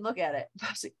 I didn't look at it.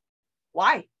 Bob's like,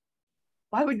 why?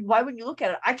 Why wouldn't you look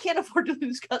at it? I can't afford to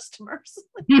lose customers.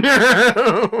 Maybe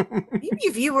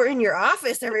if you were in your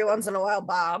office every once in a while,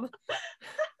 Bob.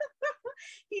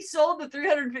 He sold the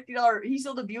 $350. He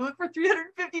sold a Buick for $350.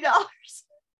 It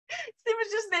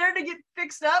was just there to get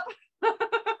fixed up.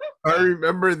 I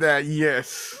remember that.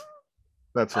 Yes,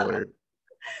 that's hilarious.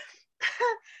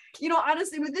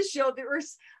 Honestly, with this show,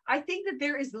 I think that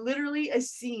there is literally a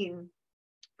scene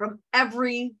from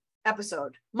every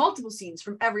episode, multiple scenes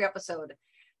from every episode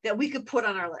that we could put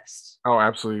on our list. Oh,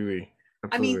 absolutely.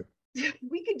 I mean,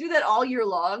 we could do that all year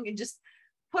long and just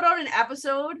put out an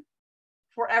episode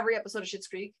for every episode of Schitt's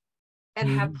Creek and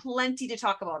have plenty to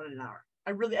talk about in an hour.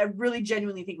 I really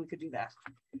genuinely think we could do that.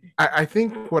 I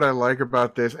think what I like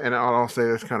about this, and I'll say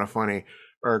this kind of funny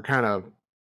or kind of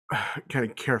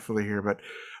carefully here, but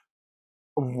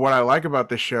what I like about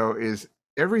this show is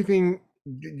everything.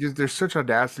 There's such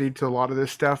audacity to a lot of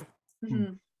this stuff,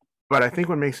 but I think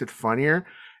what makes it funnier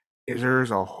is there's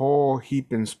a whole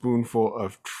heap and spoonful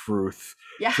of truth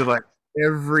to like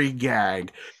every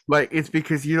gag. Like, it's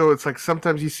because it's like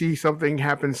sometimes you see something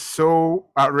happen so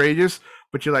outrageous,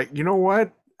 but you're like, you know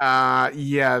what?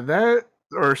 That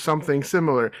or something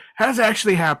similar has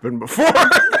actually happened before.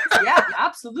 Yeah,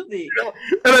 absolutely.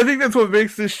 And I think that's what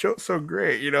makes this show so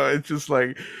great. It's just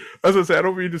like, as I say, I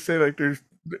don't mean to say like there's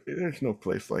no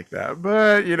place like that,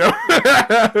 but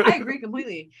I agree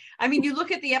completely. I mean, you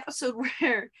look at the episode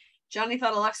where Johnny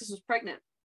thought Alexis was pregnant.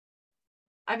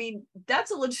 I mean,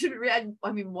 that's a legitimate reaction.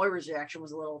 I mean, Moira's reaction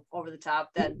was a little over the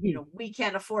top that we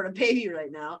can't afford a baby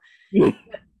right now.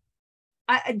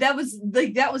 That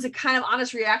was a kind of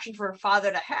honest reaction for a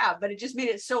father to have, but it just made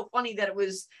it so funny that it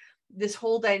was this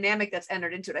whole dynamic that's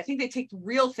entered into it. I think they take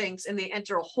real things and they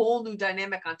enter a whole new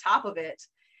dynamic on top of it.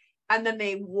 And then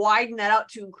they widen that out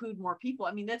to include more people.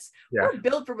 I mean, we're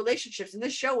built for relationships. And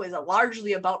this show is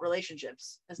largely about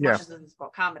relationships as much as it's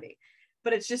about comedy.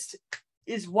 But it's just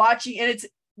is watching, and it's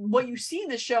what you see in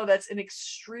the show that's an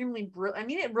extremely brilliant. I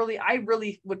mean, I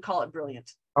really would call it brilliant.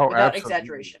 Oh, without absolutely.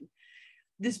 Exaggeration.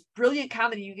 This brilliant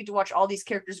comedy, you get to watch all these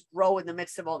characters grow in the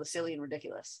midst of all the silly and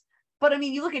ridiculous. But I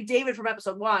mean, you look at David from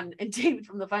episode 1 and David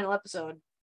from the final episode,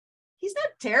 he's not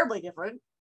terribly different.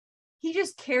 He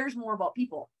just cares more about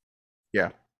people.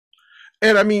 Yeah.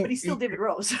 And I mean, but he's still David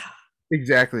Rose.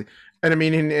 Exactly. And I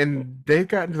mean, and they've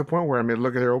gotten to the point where, I mean,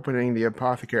 look at their opening, the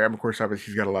apothecary. I mean, of course, obviously,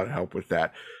 he's got a lot of help with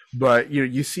that, but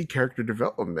you see character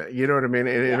development. You know what I mean?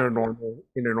 In Yeah.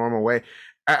 in a normal way.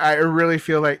 I really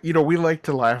feel like we like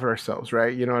to laugh at ourselves,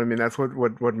 right? You know what I mean? That's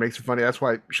what makes it funny. That's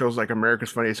why shows like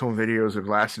America's Funniest Home Videos have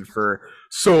lasted for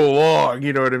so long.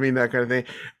 You know what I mean? That kind of thing.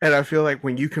 And I feel like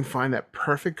when you can find that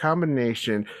perfect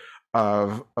combination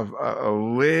of a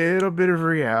little bit of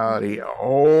reality, a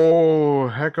whole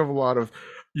heck of a lot of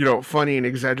funny and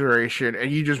exaggeration,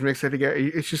 and you just mix it together.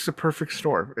 It's just a perfect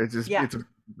storm. It's just Yeah. it's a,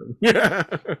 yeah.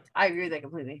 I agree with that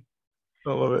completely.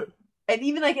 I love it. And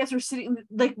even like as we're sitting,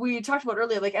 like we talked about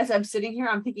earlier, like as I'm sitting here,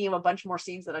 I'm thinking of a bunch more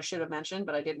scenes that I should have mentioned,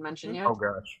 but I didn't mention yet. Oh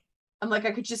gosh. I'm like,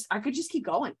 I could just keep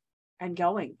going and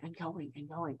going and going and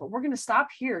going. But we're gonna stop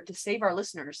here to save our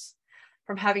listeners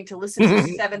from having to listen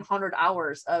to 700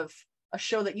 hours of a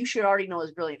show that you should already know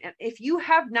is brilliant. And if you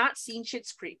have not seen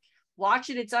Schitt's Creek, watch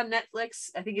it. It's on Netflix.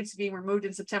 I think it's being removed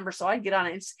in September, so I'd get on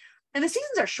it. And the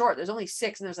seasons are short. There's only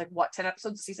 6, and there's like what, 10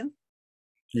 episodes a season?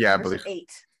 Yeah, I Or is it believe.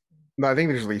 8. No, I think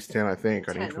there's at least 10. I think.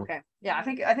 10, okay. Yeah, I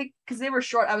think because they were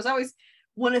short. I was always,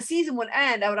 when a season would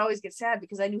end, I would always get sad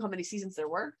because I knew how many seasons there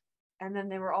were, and then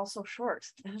they were all so short.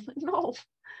 And I'm like, no,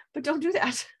 but don't do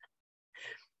that.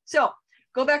 So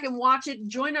go back and watch it.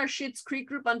 Join our Schitt's Creek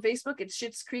group on Facebook. It's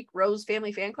Schitt's Creek Rose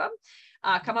Family Fan Club.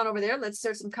 Come on over there. Let's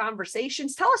start some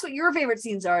conversations. Tell us what your favorite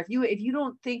scenes are. If you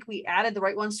don't think we added the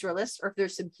right ones to our list, or if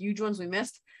there's some huge ones we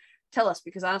missed, tell us,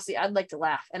 because honestly, I'd like to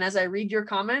laugh. And as I read your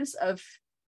comments of,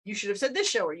 you should have said this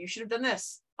show, or you should have done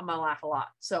this, I'm gonna laugh a lot.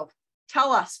 So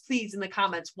tell us, please, in the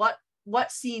comments,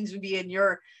 what scenes would be in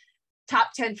your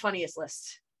top 10 funniest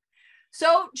list.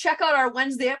 So check out our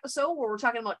Wednesday episode where we're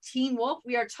talking about Teen Wolf.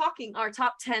 We are talking our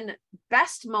top 10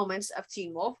 best moments of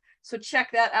Teen Wolf. So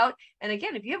check that out. And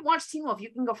again, if you haven't watched Teen Wolf,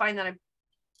 you can go find that. I'm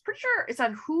pretty sure it's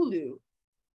on Hulu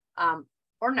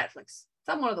or Netflix. It's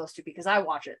on one of those two, because I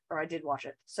watch it, or I did watch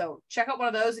it. So check out one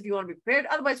of those if you want to be prepared.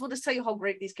 Otherwise, we'll just tell you how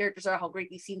great these characters are, how great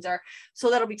these scenes are.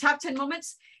 So that'll be top 10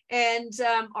 moments and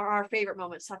are our favorite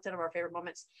moments, top 10 of our favorite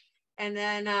moments. And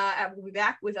then we'll be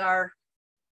back with our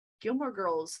Gilmore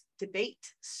Girls debate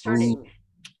starting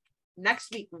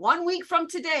next week. 1 week from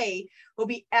today will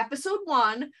be episode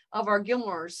 1 of our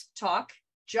Gilmore's talk.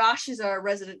 Josh is our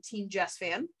resident Team Jess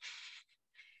fan,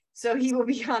 so he will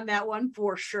be on that one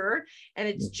for sure. And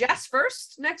it's Jess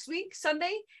first next week,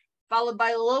 Sunday, followed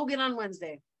by Logan on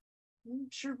Wednesday. I'm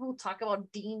sure we'll talk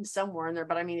about Dean somewhere in there,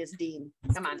 but I mean, it's Dean.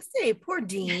 Come on. Say, poor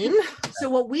Dean. So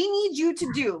what we need you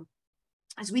to do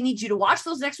is we need you to watch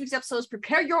those next week's episodes,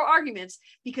 prepare your arguments,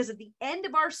 because at the end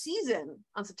of our season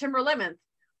on September 11th,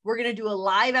 we're going to do a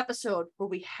live episode where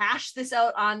we hash this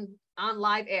out on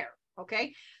live air.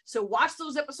 Okay. So watch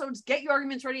those episodes, get your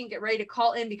arguments ready, and get ready to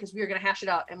call in, because we are going to hash it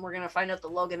out, and we're going to find out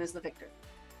that Logan is the victor.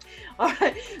 All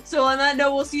right. So on that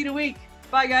note, we'll see you in a week.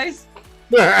 Bye, guys.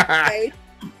 Bye.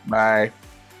 Bye.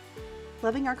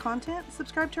 Loving our content?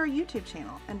 Subscribe to our YouTube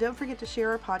channel, and don't forget to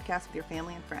share our podcast with your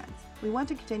family and friends. We want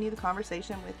to continue the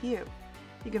conversation with you.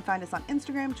 You can find us on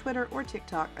Instagram, Twitter, or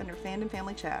TikTok under Fandom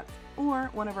Family Chats,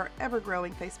 or one of our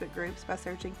ever-growing Facebook groups by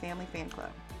searching Family Fan Club.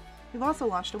 We've also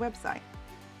launched a website,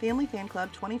 Family Fan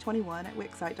Club 2021 at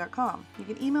Wixsite.com. You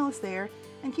can email us there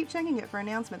and keep checking it for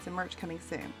announcements and merch coming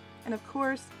soon. And of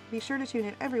course, be sure to tune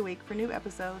in every week for new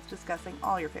episodes discussing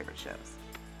all your favorite shows.